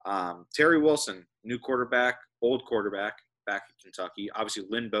 Terry Wilson, new quarterback, old quarterback, back in Kentucky. Obviously,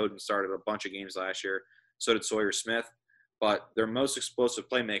 Lynn Bowden started a bunch of games last year. So did Sawyer Smith. But their most explosive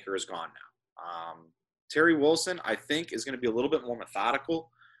playmaker is gone now. Terry Wilson, I think, is going to be a little bit more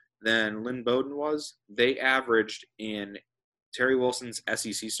methodical than Lynn Bowden was. They averaged in Terry Wilson's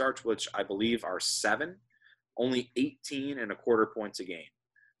SEC starts, which I believe are 7, only 18.25 points a game.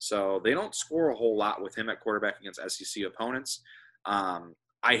 So they don't score a whole lot with him at quarterback against SEC opponents. I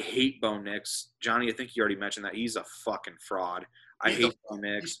hate Bo Nix. Johnny, I think you already mentioned that. He's a fucking fraud. I hate Bo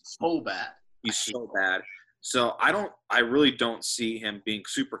Nix. He's so bad. He's so bad. So I really don't see him being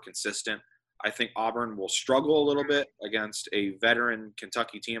super consistent. I think Auburn will struggle a little bit against a veteran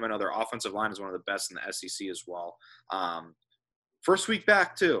Kentucky team. I know their offensive line is one of the best in the SEC as well. First week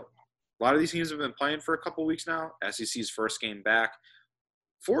back, too. A lot of these teams have been playing for a couple weeks now. SEC's first game back.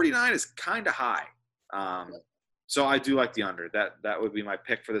 49 is kind of high. So I do like the under. That would be my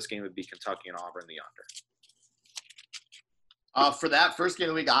pick for this game would be Kentucky and Auburn, the under. For that first game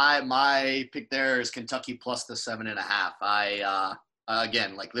of the week, my pick there is Kentucky plus the 7.5.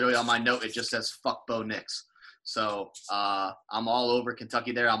 Again, like literally on my note, it just says fuck Bo Nix. So I'm all over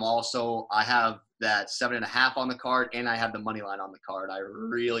Kentucky there. I have that 7.5 on the card, and I have the money line on the card. I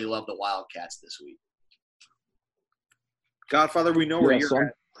really love the Wildcats this week. Godfather, we know where you're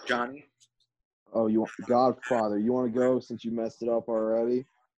at, Johnny. Oh, Godfather, you want to go since you messed it up already?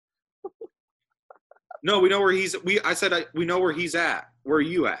 No, we know where he's. We know where he's at. Where are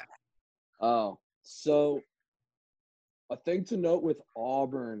you at? Oh, so a thing to note with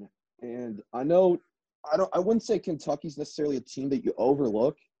Auburn, and I wouldn't say Kentucky's necessarily a team that you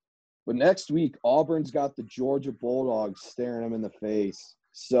overlook, but next week Auburn's got the Georgia Bulldogs staring them in the face.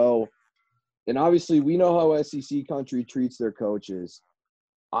 So, and obviously we know how SEC country treats their coaches.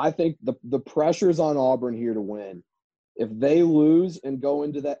 I think the pressure's on Auburn here to win. If they lose and go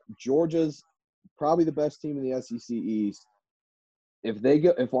into that, Georgia's probably the best team in the SEC East.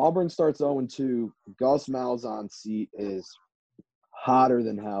 If Auburn starts 0-2, Gus Malzahn's seat is hotter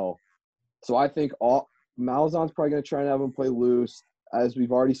than hell. So I think Malzahn's probably going to try and have him play loose. As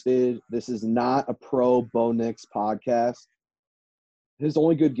we've already stated, this is not a pro Bo Nix podcast. his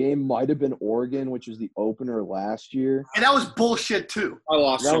only good game might have been Oregon, which was the opener last year. And that was bullshit too. I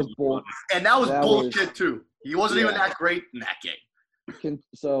lost. That was bull. And that was That bullshit too. He wasn't even Yeah. that great in that game.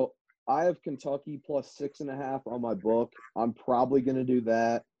 So I have Kentucky plus 6.5 on my book. I'm probably going to do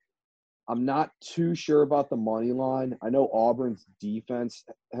that. I'm not too sure about the money line. I know Auburn's defense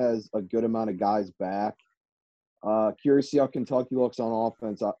has a good amount of guys back. Curious to see how Kentucky looks on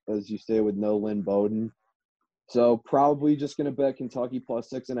offense, as you say, with no Lynn Bowden. So probably just going to bet Kentucky plus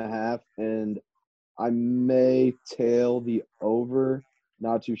 6.5, and I may tail the over.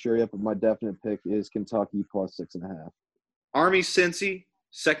 Not too sure yet, but my definite pick is Kentucky plus 6.5. Army-Cincy,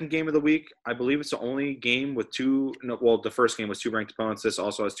 second game of the week. I believe it's the only game with the first game was 2 ranked opponents. This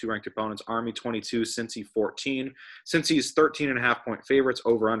also has 2 ranked opponents. Army 22, Cincy 14. Cincy's 13.5-point favorites.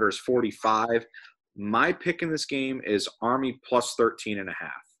 Over-under is 45. My pick in this game is Army plus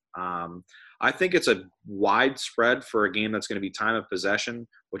 13.5. I think it's a wide spread for a game that's going to be time of possession,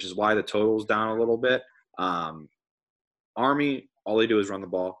 which is why the total's down a little bit. Army, all they do is run the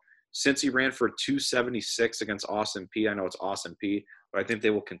ball. Cincy ran for 276 against Austin Peay. I know it's Austin Peay, but I think they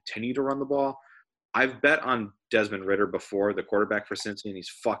will continue to run the ball. I've bet on Desmond Ridder before, the quarterback for Cincy, and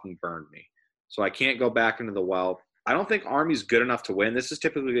he's fucking burned me. So I can't go back into the well. I don't think Army's good enough to win. This is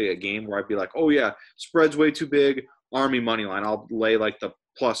typically a game where I'd be like, oh, yeah, spread's way too big, Army money line. I'll lay like the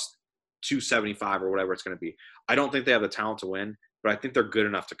plus 275 or whatever it's going to be. I don't think they have the talent to win, but I think they're good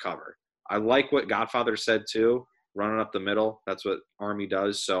enough to cover. I like what Godfather said too, running up the middle. That's what Army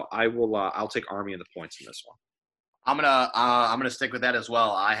does. So I'll take Army in the points in this one. I'm gonna stick with that as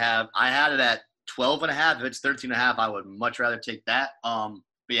well. I had it at 12.5. If it's 13.5, I would much rather take that. But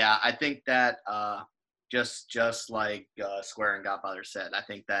yeah, I think that just like Square and Godfather said, I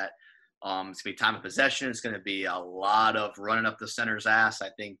think that it's gonna be time of possession. It's gonna be a lot of running up the center's ass. I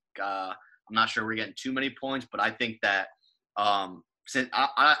think I'm not sure we're getting too many points, but I think that since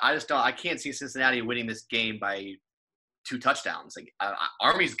I can't see Cincinnati winning this game by 2 touchdowns. Like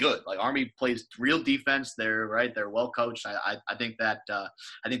Army's good. Like Army plays real defense. They're well coached. I think that I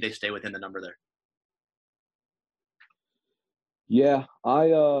think they stay within the number there. Yeah,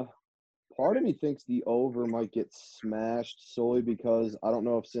 part of me thinks the over might get smashed solely because I don't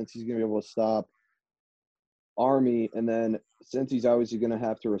know if Cincy's going to be able to stop Army, and then Cincy's obviously going to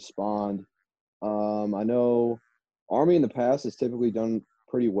have to respond. I know Army in the past has typically done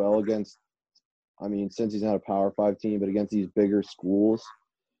pretty well against, since he's not a Power 5 team, but against these bigger schools.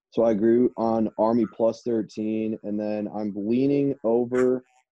 So I agree on Army plus 13, and then I'm leaning over,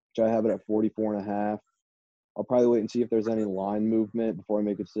 which I have it at 44.5. I'll probably wait and see if there's any line movement before I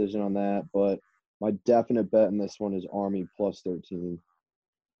make a decision on that, but my definite bet in this one is Army plus 13.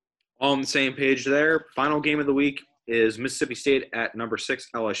 All on the same page there. Final game of the week is Mississippi State at number 6,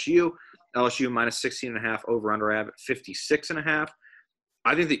 LSU. LSU minus 16.5, over-under at 56.5.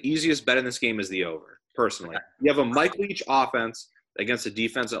 I think the easiest bet in this game is the over, personally. You have a Mike Leach offense against a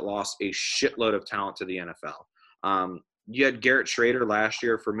defense that lost a shitload of talent to the NFL. You had Garrett Schrader last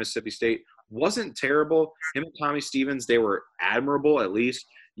year for Mississippi State. Wasn't terrible. Him and Tommy Stevens, they were admirable at least.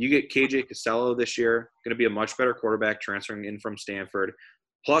 You get KJ Costello this year, going to be a much better quarterback transferring in from Stanford.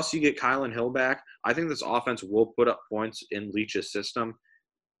 Plus, you get Kylan Hill back. I think this offense will put up points in Leach's system.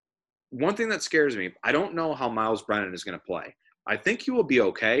 One thing that scares me, I don't know how Miles Brennan is going to play. I think he will be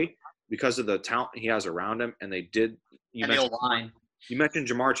okay because of the talent he has around him, and they did. You mentioned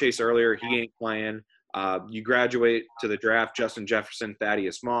Jamar Chase earlier. He ain't playing. You graduate to the draft, Justin Jefferson,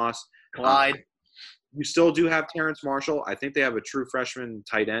 Thaddeus Moss. Clyde. You still do have Terrence Marshall. I think they have a true freshman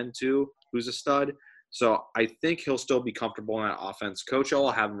tight end, too, who's a stud. So I think he'll still be comfortable in that offense. Coach O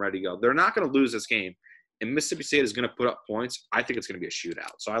will have him ready to go. They're not going to lose this game. And Mississippi State is going to put up points. I think it's going to be a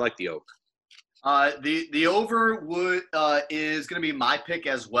shootout. So I like the over. The over is going to be my pick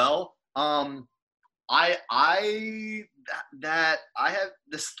as well. I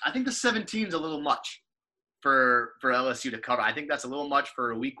think the 17 is a little much for LSU to cover. I think that's a little much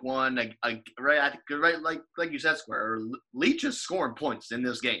for week one. Right, like you said, Square. Leach is scoring points in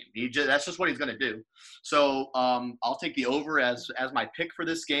this game. That's just what he's going to do. So I'll take the over as my pick for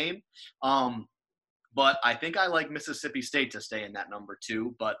this game. But I think I like Mississippi State to stay in that number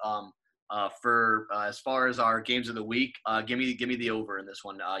too. But for as far as our games of the week, give me the over in this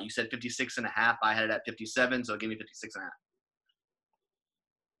one. You said 56.5. I had it at 57, so give me 56.5.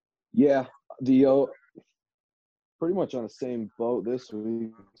 Yeah, pretty much on the same boat this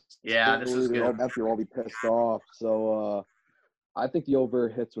week. Yeah, this is good. After all be pissed off. So I think the over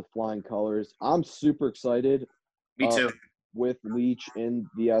hits with flying colors. I'm super excited. Me too. With Leach in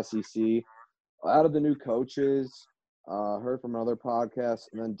the SEC. Out of the new coaches, heard from another podcast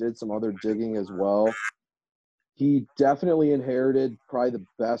and then did some other digging as well. he definitely inherited probably the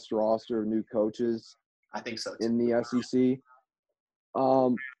best roster of new coaches I think so too. in the SEC.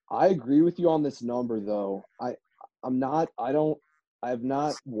 I agree with you on this number though. I have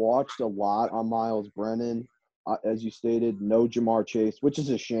not watched a lot on Miles Brennan. As you stated, no Jamar Chase, which is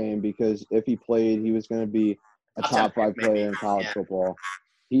a shame because if he played, he was going to be a top 5 player in college football.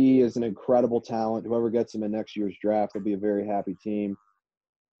 He is an incredible talent. Whoever gets him in next year's draft will be a very happy team.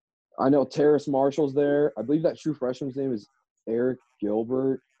 I know Terrace Marshall's there. I believe that true freshman's name is Eric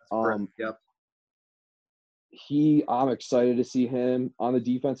Gilbert. Yep. I'm excited to see him. On the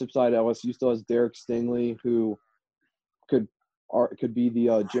defensive side, LSU still has Derek Stingley, who could be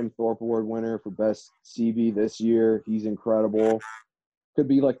the Jim Thorpe Award winner for best CB this year. He's incredible. Could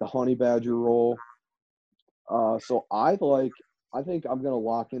be like the Honey Badger role. So I think I'm going to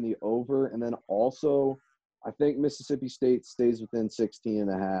lock in the over, and then also I think Mississippi State stays within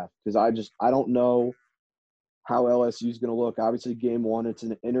 16.5 because I don't know how LSU is going to look. Obviously, game one, it's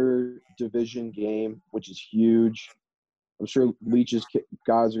an interdivision game, which is huge. I'm sure Leach's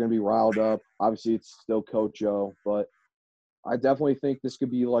guys are going to be riled up. Obviously, it's still Coach Joe, but I definitely think this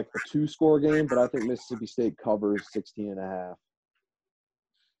could be like a 2-score game, but I think Mississippi State covers 16.5.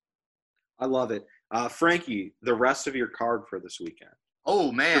 I love it. Frankie, the rest of your card for this weekend.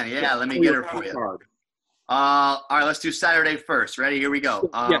 Oh, man. Yeah, let me get her for you. All right, let's do Saturday first. Ready? Here we go.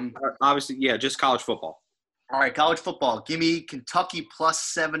 Obviously, just college football. All right, college football. Give me Kentucky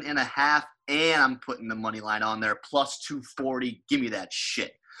plus 7.5, and I'm putting the money line on there, plus 240. Give me that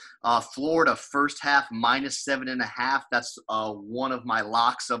shit. Florida first half minus 7.5. That's one of my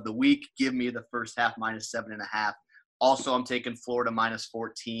locks of the week. Give me the first half minus 7.5. Also, I'm taking Florida minus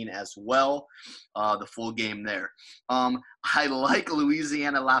 14 as well, the full game there. I like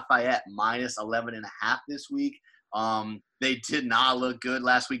Louisiana Lafayette minus 11.5 this week. They did not look good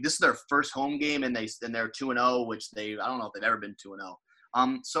last week. This is their first home game, and they're 2-0, which I don't know if they've ever been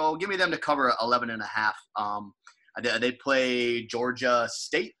 2-0. So give me them to cover 11.5. They play Georgia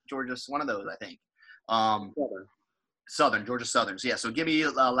State. Georgia's one of those, I think. Georgia Southern. So, yeah, so give me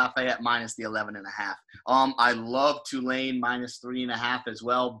Lafayette minus the 11.5. I love Tulane minus 3.5 as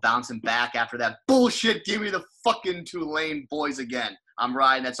well. Bouncing back after that bullshit. Give me the fucking Tulane boys again. I'm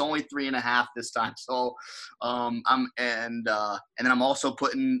riding. That's only 3.5 this time. So, and then I'm also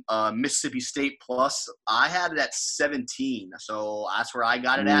putting Mississippi State plus. I had it at 17, so that's where I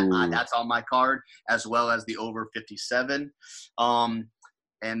got it at. That's on my card, as well as the over 57.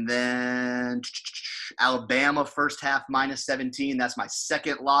 And then Alabama first half minus 17. That's my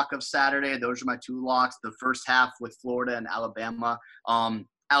second lock of Saturday. Those are my 2 locks. The first half with Florida and Alabama.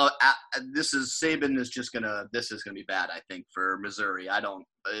 This is gonna be bad, I think, for Missouri. I don't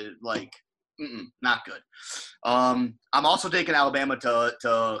not good. I'm also taking Alabama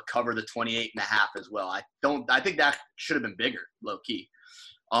to cover the 28.5 as well. I think that should have been bigger, low key.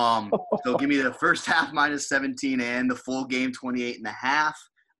 So give me the first half minus 17 and the full game 28.5.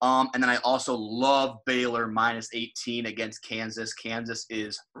 And then I also love Baylor minus 18 against Kansas. Kansas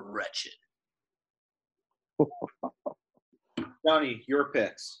is wretched. Johnny, your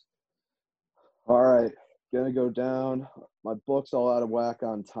picks. All right, gonna go down. My book's all out of whack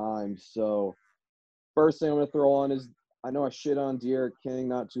on time. So first thing I'm gonna throw on is I know I shit on De'Aaron King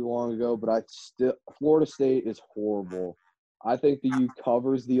not too long ago, but Florida State is horrible. I think the U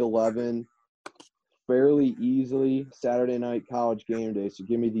covers the 11 fairly easily Saturday night college game day. So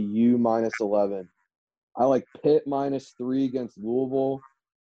give me the U minus 11. I like Pitt minus 3 against Louisville.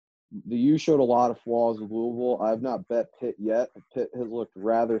 The U showed a lot of flaws with Louisville. I have not bet Pitt yet. Pitt has looked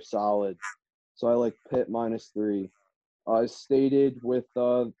rather solid. So I like Pitt minus 3. As stated with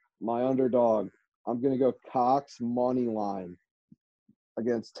my underdog, I'm going to go Cox money line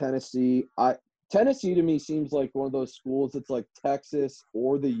against Tennessee. Tennessee to me seems like one of those schools that's like Texas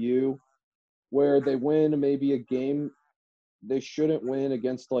or the U, where they win maybe a game they shouldn't win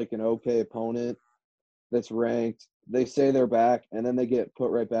against like an okay opponent that's ranked. They say they're back, and then they get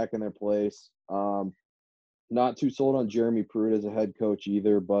put right back in their place. Not too sold on Jeremy Pruitt as a head coach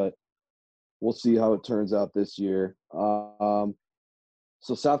either, but we'll see how it turns out this year. So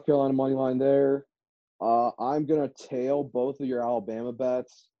South Carolina money line there. I'm going to tail both of your Alabama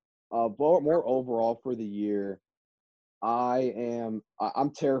bets. More overall for the year. I'm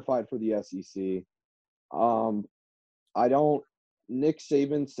terrified for the SEC. Nick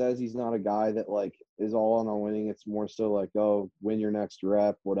Saban says he's not a guy that like is all on winning. It's more so like, oh, win your next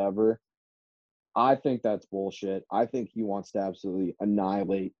rep, whatever. I think that's bullshit. I think he wants to absolutely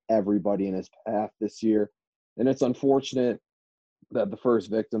annihilate everybody in his path this year. And it's unfortunate that the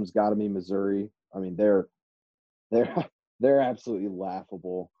first victim's got to be Missouri. I mean, they're absolutely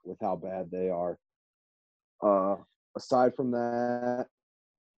laughable with how bad they are. Aside from that,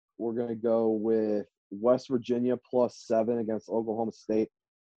 we're going to go with West Virginia +7 against Oklahoma State.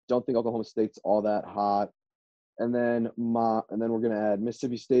 Don't think Oklahoma State's all that hot. And then we're going to add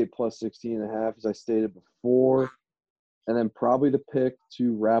Mississippi State +16.5, as I stated before. And then probably the pick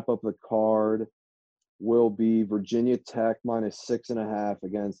to wrap up the card will be Virginia Tech -6.5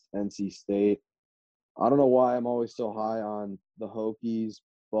 against NC State. I don't know why I'm always so high on the Hokies,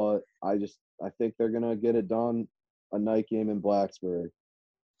 but I think they're going to get it done, a night game in Blacksburg.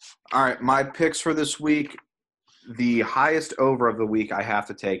 All right, my picks for this week, the highest over of the week, I have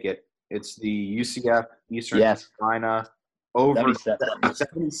to take it. It's the UCF Eastern Carolina over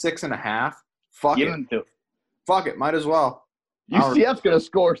 76.5. Fuck it. Fuck it, might as well. UCF's going to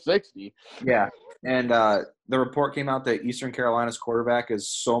score 60. Yeah, and the report came out that Eastern Carolina's quarterback is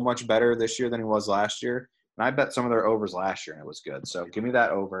so much better this year than he was last year. And I bet some of their overs last year, and it was good. So give me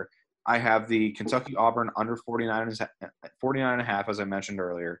that over. I have the Kentucky-Auburn under 49.5, as I mentioned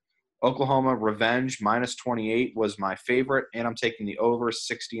earlier. Oklahoma revenge -28 was my favorite, and I'm taking the over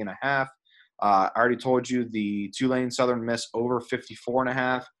 60.5. I already told you the Tulane Southern Miss over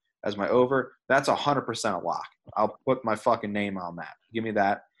 54.5 as my over. That's 100% a lock. I'll put my fucking name on that. Give me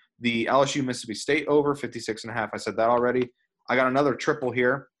that. The LSU Mississippi State over 56.5. I said that already. I got another triple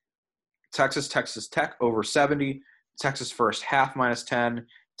here. Texas Tech over 70. Texas first half -10.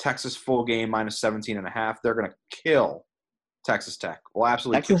 Texas full game -17.5. They're going to kill Texas Tech. Well,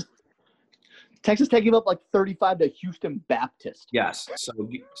 absolutely. Texas Tech gave up like 35 to Houston Baptist. Yes.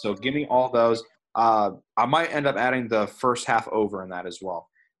 So give me all those. I might end up adding the first half over in that as well.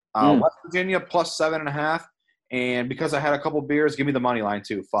 West Virginia +7.5. And because I had a couple beers, give me the money line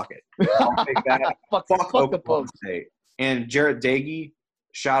too. Fuck it. I'll take that. fuck Oklahoma State. And Jarrett Dagey,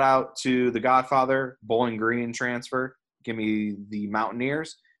 shout out to the Godfather, Bowling Green transfer. Give me the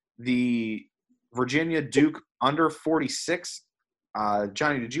Mountaineers. The Virginia Duke under 46.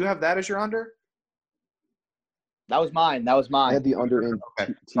 Johnny, did you have that as your under? That was mine. I had the under in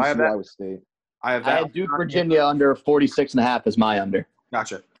TCU Iowa State. I had Duke Virginia under 46.5 as my under.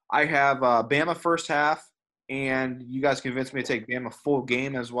 Gotcha. I have Bama first half, and you guys convinced me to take Bama full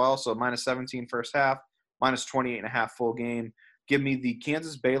game as well. So -17 first half, -28.5 full game. Give me the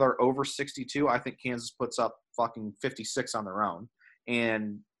Kansas Baylor over 62. I think Kansas puts up fucking 56 on their own.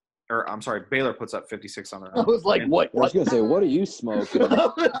 Baylor puts up 56 on their own. I was like, what? I was going to say, what are you smoking?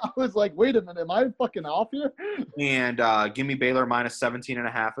 I was like, wait a minute. Am I fucking off here? And give me Baylor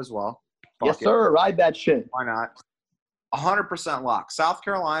 -17.5 as well. Yes, sir. Ride that shit. Why not? 100% lock. South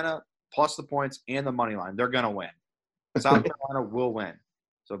Carolina plus the points and the money line. They're going to win. South Carolina will win.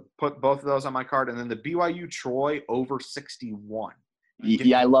 So put both of those on my card. And then the BYU Troy over 61.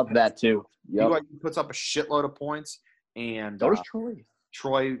 Yeah, I love that too. Yep. BYU puts up a shitload of points. And Troy.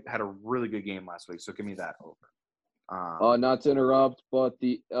 Troy had a really good game last week. So give me that over. Not to interrupt, but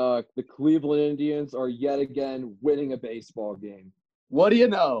the Cleveland Indians are yet again winning a baseball game. What do you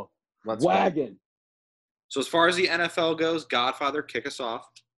know? Let's Wagon. Go. So as far as the NFL goes, Godfather, kick us off.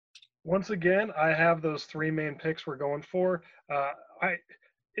 Once again, I have those three main picks we're going for.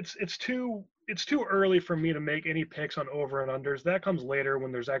 It's too early for me to make any picks on over and unders. That comes later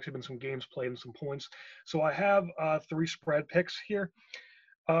when there's actually been some games played and some points. So I have three spread picks here.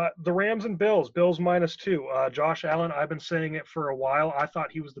 The Rams and Bills. Bills -2. Josh Allen, I've been saying it for a while. I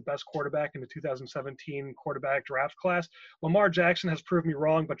thought he was the best quarterback in the 2017 quarterback draft class. Lamar Jackson has proved me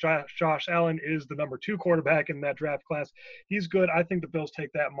wrong, but Josh Allen is the number 2 quarterback in that draft class. He's good. I think the Bills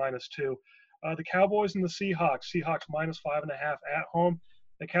take that -2. The Cowboys and the Seahawks. Seahawks -5.5 at home.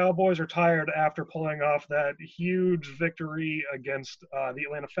 The Cowboys are tired after pulling off that huge victory against the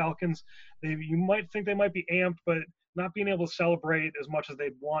Atlanta Falcons. You might think they might be amped, but not being able to celebrate as much as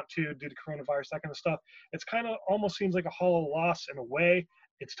they'd want to due to coronavirus, that kind of stuff. It's kind of almost seems like a hollow loss in a way.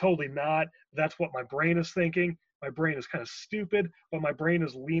 It's totally not. That's what my brain is thinking. My brain is kind of stupid, but my brain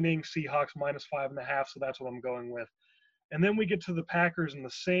is leaning Seahawks -5.5, so that's what I'm going with. And then we get to the Packers and the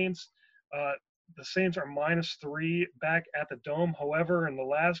Saints. The Saints are -3 back at the Dome. However, in the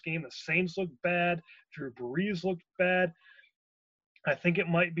last game, the Saints looked bad. Drew Brees looked bad. I think it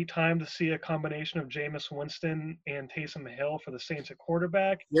might be time to see a combination of Jameis Winston and Taysom Hill for the Saints at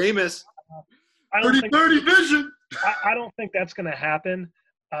quarterback. Jameis. 30-30 vision. I don't think that's going to happen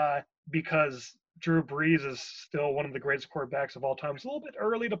because Drew Brees is still one of the greatest quarterbacks of all time. It's a little bit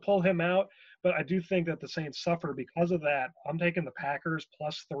early to pull him out, but I do think that the Saints suffer because of that. I'm taking the Packers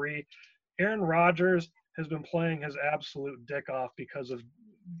 +3. Aaron Rodgers has been playing his absolute dick off because of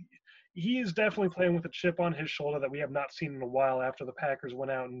he is definitely playing with a chip on his shoulder that we have not seen in a while after the Packers went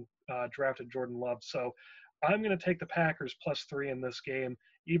out and drafted Jordan Love. So I'm going to take the Packers +3 in this game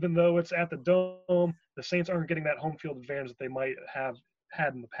Even though it's at the Dome, the Saints aren't getting that home field advantage that they might have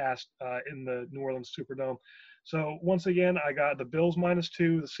had in the past in the New Orleans Superdome. So once again, I got the Bills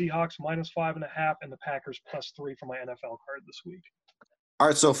 -2, the Seahawks -5.5, and the Packers +3 for my NFL card this week. All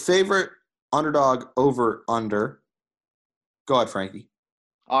right, so favorite underdog over under. Go ahead, Frankie.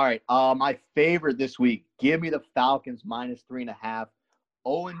 All right. My favorite this week. Give me the Falcons -3.5.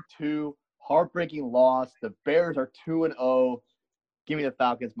 0-2. Heartbreaking loss. The Bears are 2-0. Give me the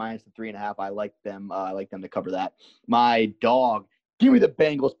Falcons -3.5. I like them. I like them to cover that. My dog. Give me the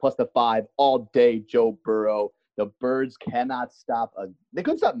Bengals +5 all day. Joe Burrow. The Birds cannot stop. They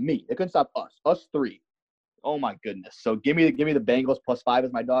couldn't stop me. They couldn't stop us. Us three. Oh my goodness. So give me the Bengals +5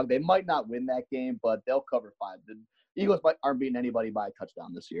 as my dog. They might not win that game, but they'll cover 5. The Eagles aren't beating anybody by a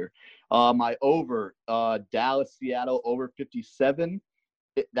touchdown this year. My over, Dallas, Seattle, over 57.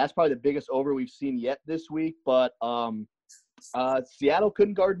 That's probably the biggest over we've seen yet this week, but Seattle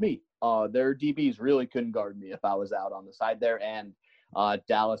couldn't guard me. Their DBs really couldn't guard me if I was out on the side there, and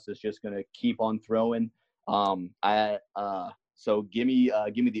Dallas is just going to keep on throwing. So give me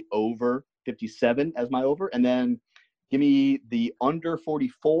the over 57 as my over, and then give me the under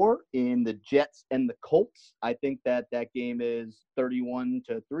 44 in the Jets and the Colts. I think that game is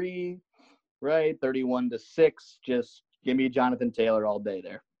 31-3, right? 31-6. Just give me Jonathan Taylor all day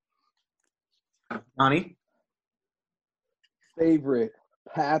there. Johnny? Favorite,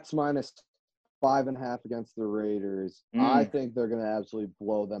 Pats -5.5 against the Raiders. I think they're going to absolutely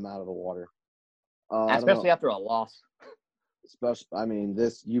blow them out of the water. Especially after a loss.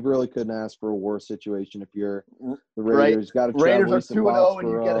 You really couldn't ask for a worse situation if you're the Raiders. Right. Got to Raiders are 2-0 and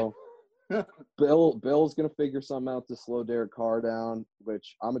you get it. Bill's going to figure something out to slow Derek Carr down,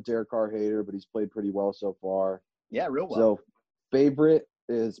 which I'm a Derek Carr hater, but he's played pretty well so far. Yeah, real well. So favorite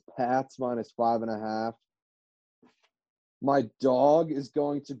is Pats -5.5. My dog is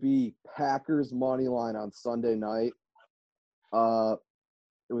going to be Packers money line on Sunday night.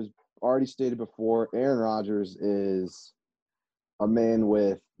 It was already stated before, Aaron Rodgers is a man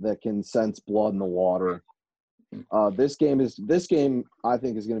that can sense blood in the water. This game I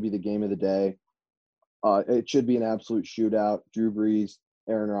think is going to be the game of the day. It should be an absolute shootout. Drew Brees,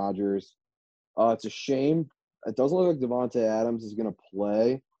 Aaron Rodgers. It's a shame. It doesn't look like Devontae Adams is going to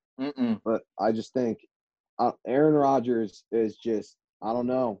play, but I just think Aaron Rodgers is just, I don't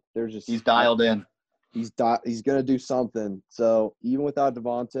know. He's dialed in. He's going to do something. So even without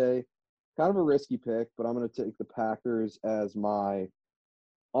Devontae, kind of a risky pick, but I'm going to take the Packers as my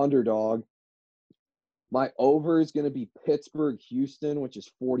underdog. My over is going to be Pittsburgh-Houston, which is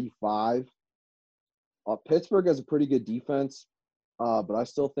 45. Pittsburgh has a pretty good defense, but I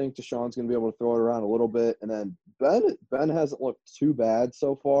still think Deshaun's going to be able to throw it around a little bit. And then Ben hasn't looked too bad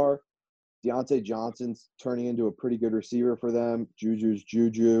so far. Deontay Johnson's turning into a pretty good receiver for them. Juju's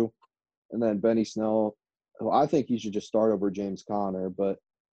Juju. And then Benny Snell, who I think he should just start over James Conner, but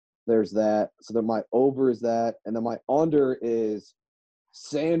there's that. So then my over is that. And then my under is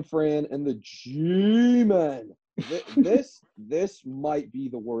San Fran and the G-Men. This might be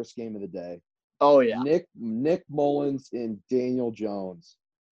the worst game of the day. Oh, yeah. Nick Mullins and Daniel Jones.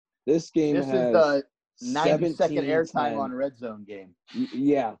 This game This has is the 90-second 17-10. airtime on Red Zone game.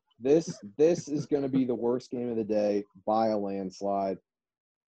 Yeah. This is going to be the worst game of the day by a landslide.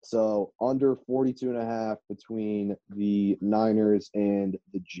 So under 42.5 between the Niners and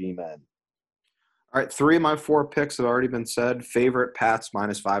the G-Men. All right, 3 of my 4 picks have already been said. Favorite, Pats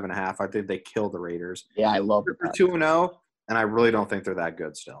 -5.5. I think they kill the Raiders. Yeah, I love it. They're 2-0, and I really don't think they're that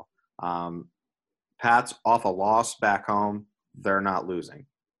good still. Pats off a loss back home, they're not losing.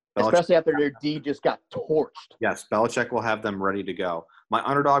 Especially after their D just got torched. Yes, Belichick will have them ready to go. My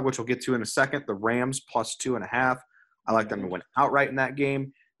underdog, which we'll get to in a second, the Rams +2.5. I like them to win outright in that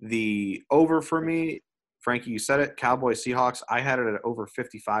game. The over for me, Frankie, you said it, Cowboys Seahawks. I had it at over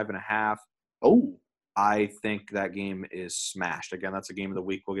 55.5. Oh. I think that game is smashed. Again, that's a game of the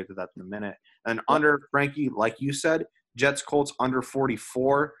week. We'll get to that in a minute. And under, Frankie, like you said, Jets Colts under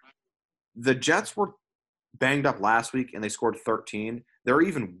 44. The Jets were banged up last week and they scored 13. They're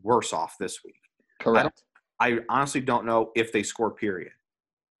even worse off this week. Correct. I honestly don't know if they score, period.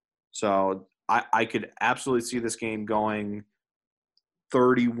 So I could absolutely see this game going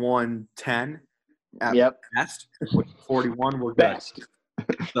 31-10 at best. With 41, we're good. Best.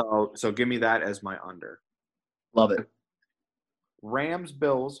 So give me that as my under. Love it. Rams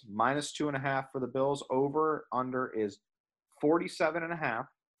Bills -2.5 for the Bills. Over under is 47.5.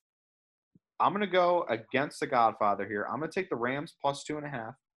 I'm going to go against the Godfather here. I'm going to take the Rams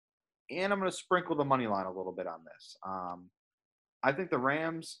 +2.5, and I'm going to sprinkle the money line a little bit on this. I think the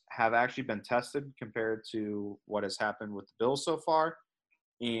Rams have actually been tested compared to what has happened with the Bills so far.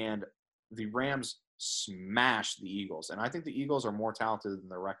 and the Rams smashed the Eagles. And I think the Eagles are more talented than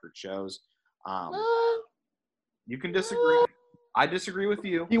their record shows. You can disagree. I disagree with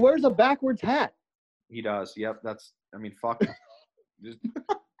you. He wears a backwards hat. He does. Yep. Fuck.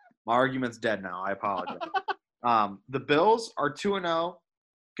 My argument's dead now. I apologize. The Bills are 2-0,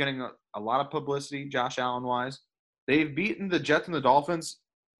 getting a lot of publicity, Josh Allen-wise. They've beaten the Jets and the Dolphins.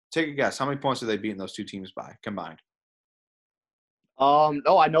 Take a guess. How many points have they beaten those two teams by combined?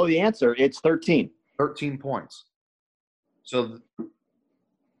 Oh, I know the answer. It's 13. 13 points. So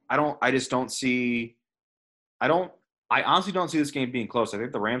I honestly don't see this game being close. I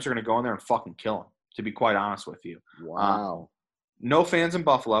think the Rams are going to go in there and fucking kill them, to be quite honest with you. Wow. No fans in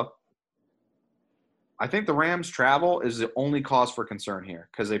Buffalo. I think the Rams' travel is the only cause for concern here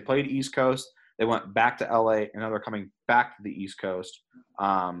because they played East Coast. They went back to LA, and now they're coming back to the East Coast.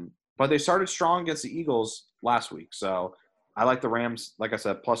 But they started strong against the Eagles last week. So I like the Rams, like I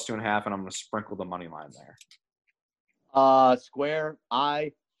said, plus 2.5, and I'm going to sprinkle the money line there. Square,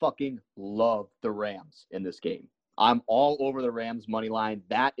 I fucking love the Rams in this game. I'm all over the Rams money line.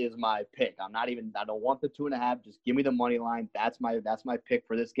 That is my pick. I don't want the 2.5. Just give me the money line. That's my pick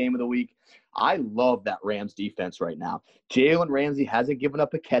for this game of the week. I love that Rams defense right now. Jalen Ramsey hasn't given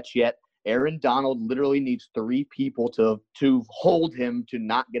up a catch yet. Aaron Donald literally needs 3 people to hold him to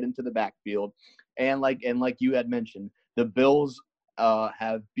not get into the backfield. And like you had mentioned, the Bills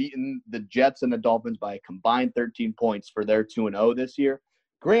have beaten the Jets and the Dolphins by a combined 13 points for their 2-0 this year.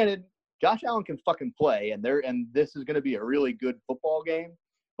 Granted, Josh Allen can fucking play, and this is going to be a really good football game.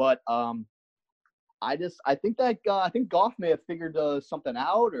 But I think Goff may have figured something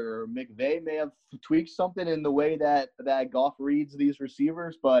out, or McVay may have tweaked something in the way that Goff reads these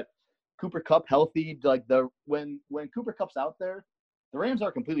receivers. But Cooper Kupp healthy, when Cooper Kupp's out there, the Rams are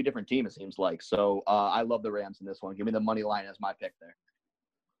a completely different team, it seems like. So I love the Rams in this one. Give me the money line as my pick there.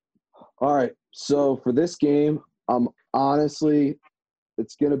 All right. So for this game, honestly,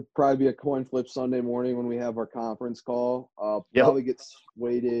 it's going to probably be a coin flip Sunday morning when we have our conference call. Probably get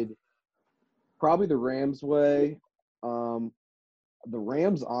weighted probably the Rams way. The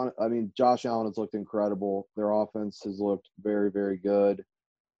Rams, Josh Allen has looked incredible. Their offense has looked very, very good.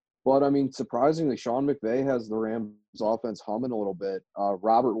 But, surprisingly, Sean McVay has the Rams offense humming a little bit.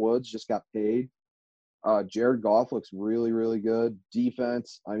 Robert Woods just got paid. Jared Goff looks really, really good.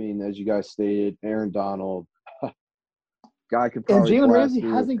 Defense, as you guys stated, Aaron Donald. Guy could probably and Jalen Ramsey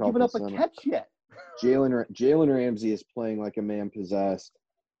hasn't given up a catch yet. Jalen Ramsey is playing like a man possessed.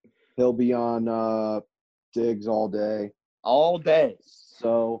 He'll be on Diggs all day. All day.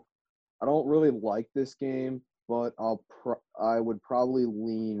 So I don't really like this game, but I would probably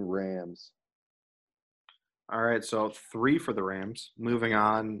lean Rams. All right, so 3 for the Rams. Moving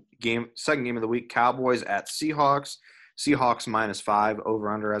on, second game of the week, Cowboys at Seahawks. Seahawks -5,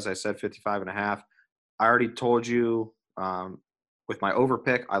 over-under, as I said, 55.5. I already told you with my over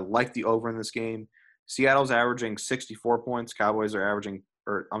pick, I like the over in this game. Seattle's averaging 64 points. Cowboys are averaging –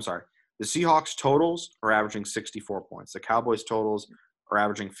 the Seahawks totals are averaging 64 points. The Cowboys totals are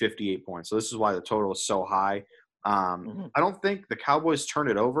averaging 58 points. So this is why the total is so high. I don't think the Cowboys turned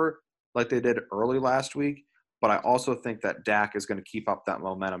it over like they did early last week, but I also think that Dak is going to keep up that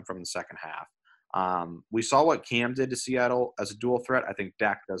momentum from the second half. We saw what Cam did to Seattle as a dual threat. I think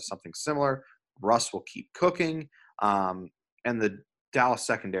Dak does something similar. Russ will keep cooking. And the Dallas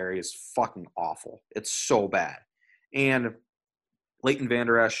secondary is fucking awful. It's so bad. And Leighton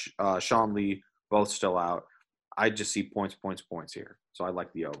Vander Esch, Sean Lee, both still out. I just see points here. So I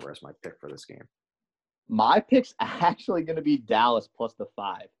like the over as my pick for this game. My pick's actually going to be Dallas plus the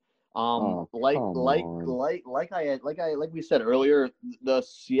 5. Like we said earlier, the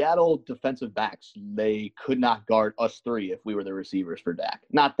Seattle defensive backs, they could not guard us 3 if we were the receivers for Dak.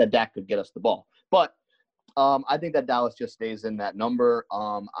 Not that Dak could get us the ball, but I think that Dallas just stays in that number.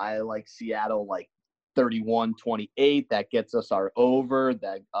 I like Seattle 31-28. That gets us our over.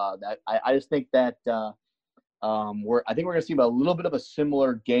 I just think that we're going to see a little bit of a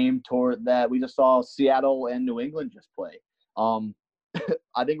similar game toward that we just saw Seattle and New England just play.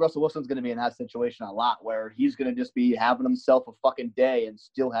 I think Russell Wilson's going to be in that situation a lot, where he's going to just be having himself a fucking day and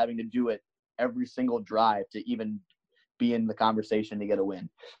still having to do it every single drive to even be in the conversation to get a win.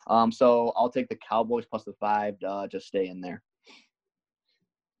 So I'll take the Cowboys plus the 5 to just stay in there.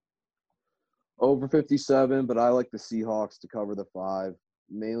 Over 57, but I like the Seahawks to cover the 5,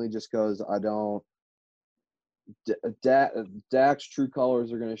 mainly just because I don't Dak's true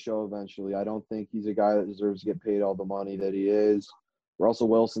colors are going to show eventually. I don't think he's a guy that deserves to get paid all the money that he is. Russell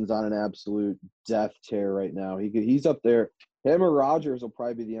Wilson's on an absolute death tear right now. He's up there. Him or Rodgers will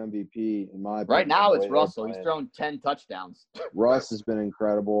probably be the MVP in my opinion. Right now, it's The way they're Russell. He's playing. thrown 10 touchdowns. Russ has been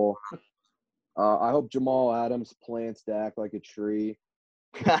incredible. I hope Jamal Adams plants Dak like a tree.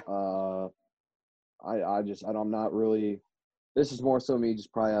 I'm not really. This is more so me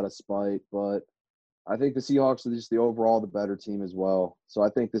just probably out of spite, but I think the Seahawks are just the overall the better team as well. So I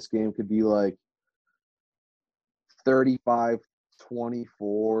think this game could be like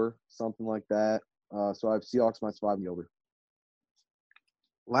 35-24, something like that. So I have Seahawks -5 in the over.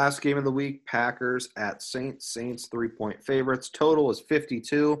 Last game of the week, Packers at Saints. Saints 3-point favorites. Total is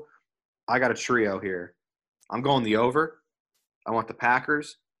 52. I got a trio here. I'm going the over. I want the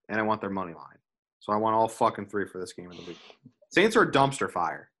Packers, and I want their money line. So I want all fucking three for this game of the week. Saints are a dumpster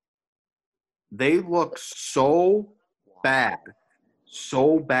fire. They look so bad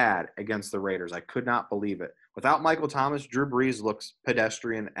against the Raiders. I could not believe it. Without Michael Thomas, Drew Brees looks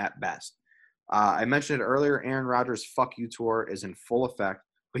pedestrian at best. I mentioned it earlier, Aaron Rodgers' fuck you tour is in full effect,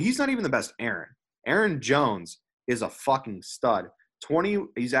 but he's not even the best Aaron. Aaron Jones is a fucking stud.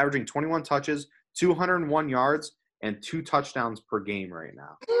 He's averaging 21 touches, 201 yards, and 2 touchdowns per game right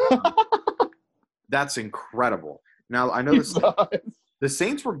now. That's incredible. Now, I know the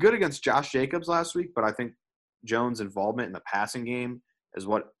Saints were good against Josh Jacobs last week, but I think Jones' involvement in the passing game is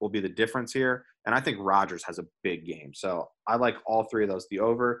what will be the difference here. And I think Rodgers has a big game. So I like all three of those, the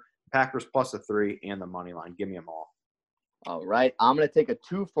over, Packers +3, and the money line. Give me them all. All right. I'm going to take a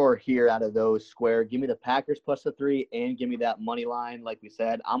 2-4 here out of those square. Give me the Packers +3 and give me that money line. Like we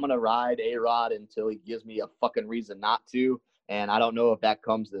said, I'm going to ride A-Rod until he gives me a fucking reason not to. And I don't know if that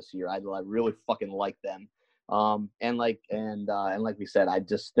comes this year. I really fucking like them. And like we said, I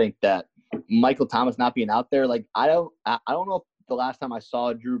just think that Michael Thomas not being out there, like I don't know if the last time I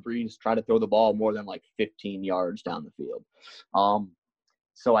saw Drew Brees try to throw the ball more than like 15 yards down the field.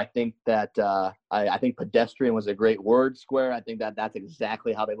 So I think that I think pedestrian was a great word, Square. I think that's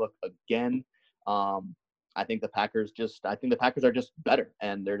exactly how they look again. I think the Packers are just better,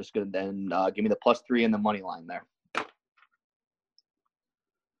 and they're just going to then give me the +3 and the money line there.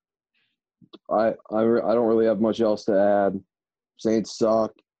 I don't really have much else to add. Saints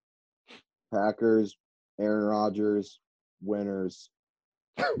suck. Packers, Aaron Rodgers, winners.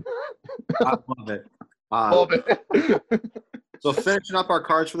 I love it. So finishing up our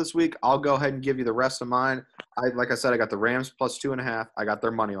cards for this week, I'll go ahead and give you the rest of mine. Like I said, I got the Rams +2.5. I got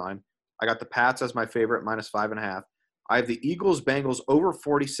their money line. I got the Pats as my favorite -5.5. I have the Eagles Bengals over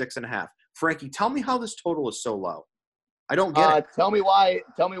 46.5. Frankie, tell me how this total is so low. I don't get it. Tell me why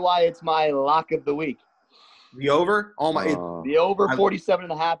it's my lock of the week. The over? Oh my! The over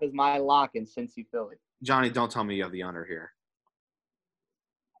 47.5 is my lock in Cincy, Philly. Johnny, don't tell me you have the under here.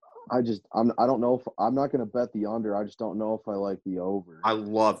 I don't know if I'm not going to bet the under. I just don't know if I like the over. I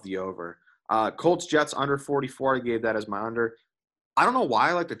love the over. Colts Jets under 44. I gave that as my under. I don't know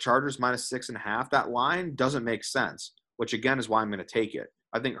why I like the Chargers -6.5. That line doesn't make sense, which again is why I'm going to take it.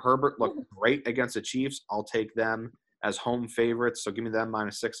 I think Herbert looked great against the Chiefs. I'll take them as home favorites. So give me them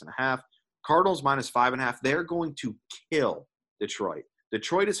 -6.5. Cardinals -5.5. They're going to kill Detroit.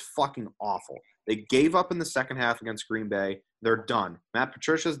 Detroit is fucking awful. They gave up in the second half against Green Bay. They're done. Matt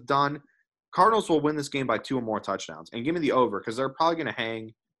Patricia's done. Cardinals will win this game by 2 or more touchdowns. And give me the over because they're probably going to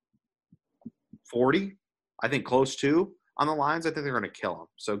hang 40, I think close to, on the lines. I think they're going to kill them.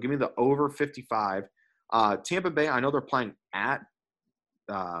 So give me the over 55. Tampa Bay, I know they're playing at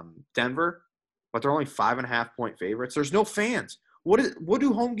Denver, but they're only 5.5-point favorites. There's no fans. What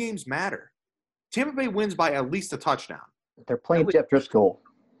do home games matter? Tampa Bay wins by at least a touchdown. They're playing Jeff Driscoll.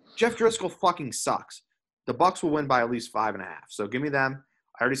 Jeff Driscoll fucking sucks. The Bucs will win by at least 5.5. So give me them.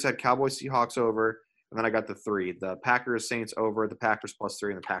 I already said Cowboys Seahawks over, and then I got the 3. The Packers Saints over, the Packers +3,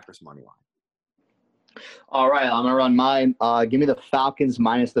 and the Packers money line. All right, I'm gonna run mine. Give me the Falcons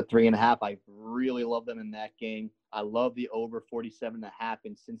 -3.5. I really love them in that game. I love the over 47.5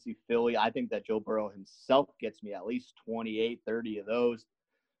 in Cincy, Philly. I think that Joe Burrow himself gets me at least 28, 30 of those.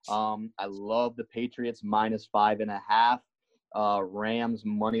 I love the Patriots -5.5. Rams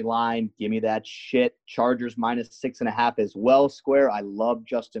money line, give me that shit. Chargers -6.5 as well. Square. I love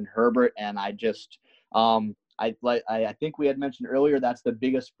Justin Herbert, and I just I think we had mentioned earlier that's the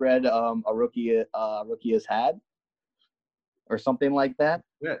biggest spread a rookie has had, or something like that.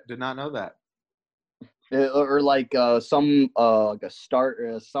 Yeah, did not know that. Or like some like a start,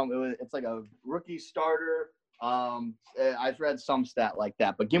 it's like a rookie starter. I've read some stat like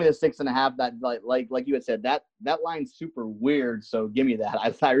that, but give me the 6.5. That like you had said, that line's super weird. So give me that.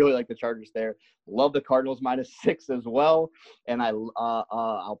 I really like the Chargers there. Love the Cardinals -6 as well, and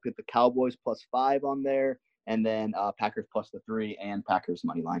I'll put the Cowboys +5 on there, and then Packers +3 and Packers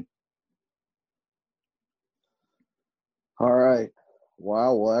money line. All right.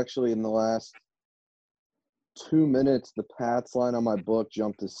 Wow. Well, actually, in the last 2 minutes, the Pats line on my book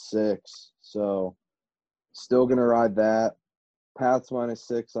jumped to 6. So, still gonna ride that. Pats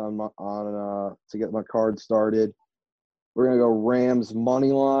 -6 to get my card started. We're gonna go Rams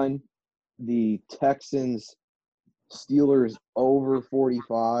money line. The Texans Steelers over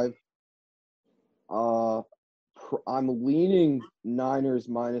 45. I'm leaning Niners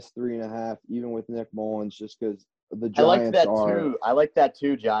 -3.5, even with Nick Mullins, just because the I like Giants that are. too. I like that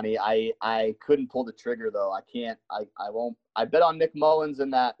too, Johnny. I couldn't pull the trigger though. I can't. I won't. I bet on Nick Mullins in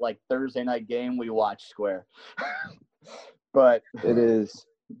that like Thursday night game we watched Square. but It is.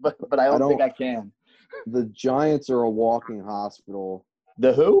 but I don't think I can. The Giants are a walking hospital.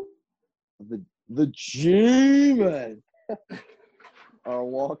 The who? The G-men are a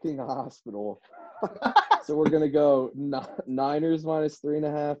walking hospital. So we're gonna go Niners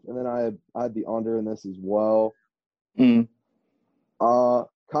 -3.5, and then I had the under in this as well. Mm.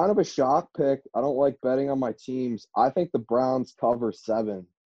 Kind of a shock pick. I don't like betting on my teams. I think the Browns cover 7.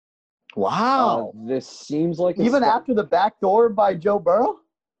 Wow. This seems like Even after the back door by Joe Burrow?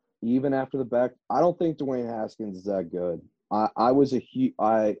 Even after the back, I don't think Dwayne Haskins is that good. I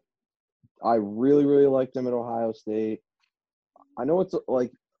really, really liked him at Ohio State. I know it's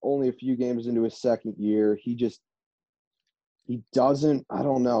like only a few games into his second year. He doesn't, I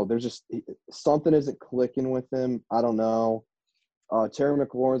don't know. There's just something isn't clicking with him. I don't know. Terry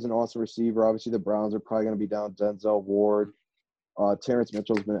McLaurin's an awesome receiver. Obviously, the Browns are probably going to be down Denzel Ward. Terrence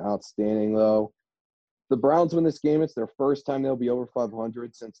Mitchell's been outstanding, though. The Browns win this game. It's their first time they'll be over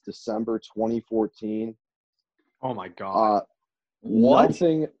 500 since December 2014. Oh, my God. What?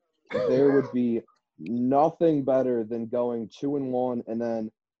 There would be nothing better than going 2-1, and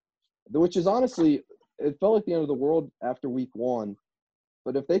then, which is honestly, it felt like the end of the world after week 1.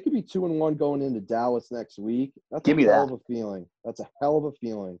 But if they could be 2-1 going into Dallas next week, that's a hell of a feeling. That's a hell of a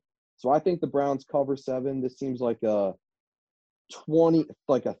feeling. So I think the Browns cover 7. This seems like a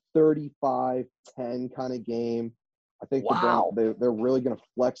 35-10 kind of game. I think the Browns, they're really going to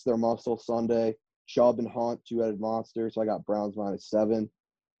flex their muscle Sunday. Chubb and Hunt, 2-headed monsters. So I got Browns -7.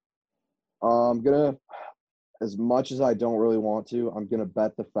 I'm going to, as much as I don't really want to, I'm going to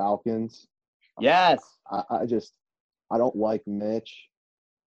bet the Falcons. Yes. I don't like Mitch.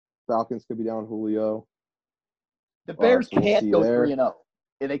 Falcons could be down Julio. The Bears So we'll can't see go there. 3-0.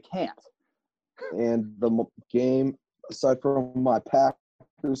 They can't. And the game, aside from my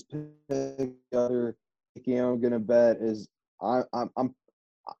Packers pick, the other game I'm going to bet is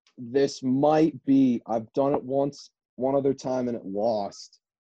this might be, I've done it one other time and it lost.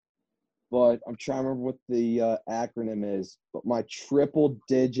 But I'm trying to remember what the acronym is. But my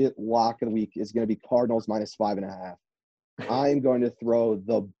triple-digit lock of the week is going to be Cardinals -5.5. I am going to throw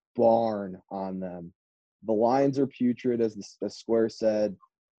the barn on them. The Lions are putrid, as the Square said.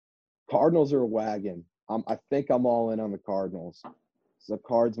 Cardinals are a wagon. I think I'm all in on the Cardinals. So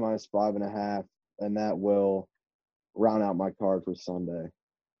Cards -5.5, and that will round out my card for Sunday.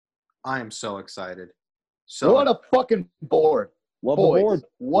 I am so excited. So What a fucking board. Love Boys, the board.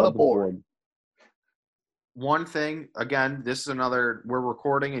 what Love a board. one thing, again, this is another, we're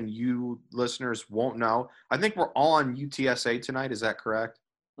recording and you listeners won't know. I think we're all on UTSA tonight. Is that correct?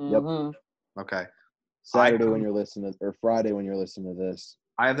 Yep. Mm-hmm. Okay. Saturday when you're listening, or Friday when you're listening to this.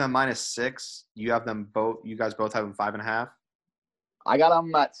 I have them -6. You have them both. You guys both have them 5.5. I got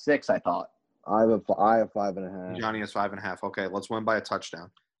them at 6, I thought. I have 5.5. Johnny has 5.5. Okay, let's win by a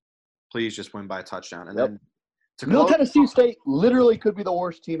touchdown. Please just win by a touchdown. And Yep. then to Middle close, Tennessee State literally could be the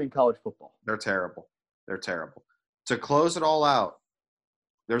worst team in college football. they're terrible. They're terrible. To close it all out,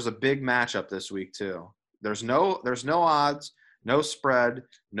 there's a big matchup this week too. There's no odds, no spread,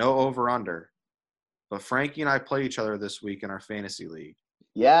 no over/under. But Frankie and I play each other this week in our fantasy league.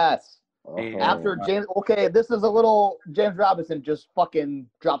 Yes. And After James, okay, this is a little James Robinson just fucking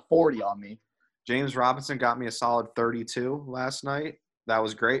dropped 40 on me. James Robinson got me a solid 32 last night. That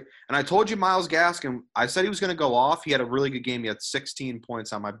was great. And I told you Myles Gaskin, I said he was going to go off. He had a really good game. He had 16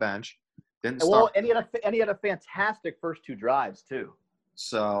 points on my bench. Didn't Well, start. and he had a fantastic first 2 drives too.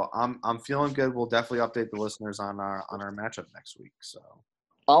 So I'm feeling good. We'll definitely update the listeners on our matchup next week. So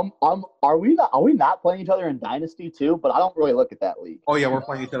Are we not playing each other in Dynasty too? But I don't really look at that league. oh yeah, we're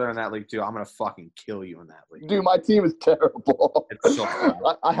playing each other in that league too. I'm gonna fucking kill you in that league. Dude, my team is terrible. It's so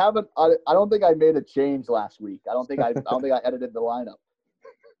fun. I don't think I made a change last week. I don't think I edited the lineup.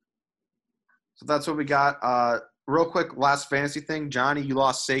 So that's what we got. Real quick, last fantasy thing. Johnny, you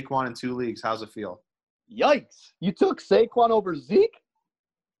lost Saquon in 2 leagues. How's it feel? Yikes! You took Saquon over Zeke?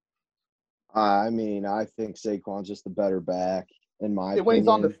 I mean, I think Saquon's just the better back, in my opinion. When he's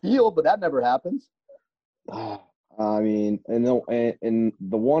on the field, but that never happens. I mean, in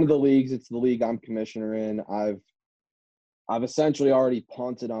the one of the leagues, it's the league I'm commissioner in. I've essentially already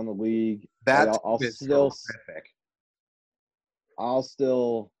punted on the league. That Like, I'll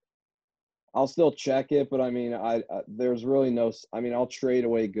still check it, but I mean, there's really no. I mean, I'll trade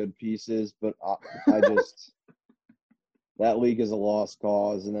away good pieces, but I just that league is a lost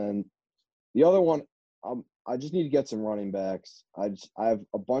cause. And then the other one, I just need to get some running backs. I have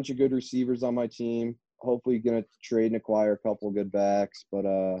a bunch of good receivers on my team. Hopefully, gonna trade and acquire a couple of good backs. But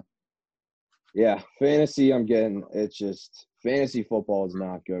yeah, fantasy. It's just fantasy football is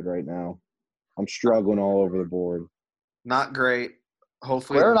not good right now. I'm struggling all over the board. Not great.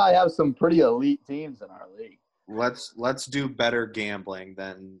 Hopefully, Claire and I have some pretty elite teams in our league. Let's do better gambling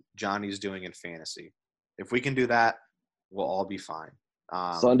than Johnny's doing in fantasy. If we can do that, we'll all be fine.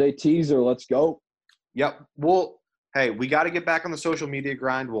 Sunday teaser, let's go. Yep. Hey, we got to get back on the social media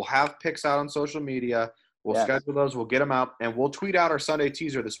grind. We'll have picks out on social media. We'll schedule those. We'll get them out, and we'll tweet out our Sunday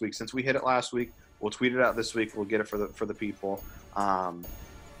teaser this week. Since we hit it last week, we'll tweet it out this week. We'll get it for the people.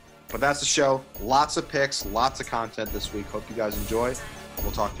 But that's the show. Lots of picks, lots of content this week. Hope you guys enjoy.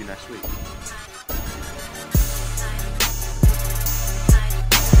 We'll talk to you next week.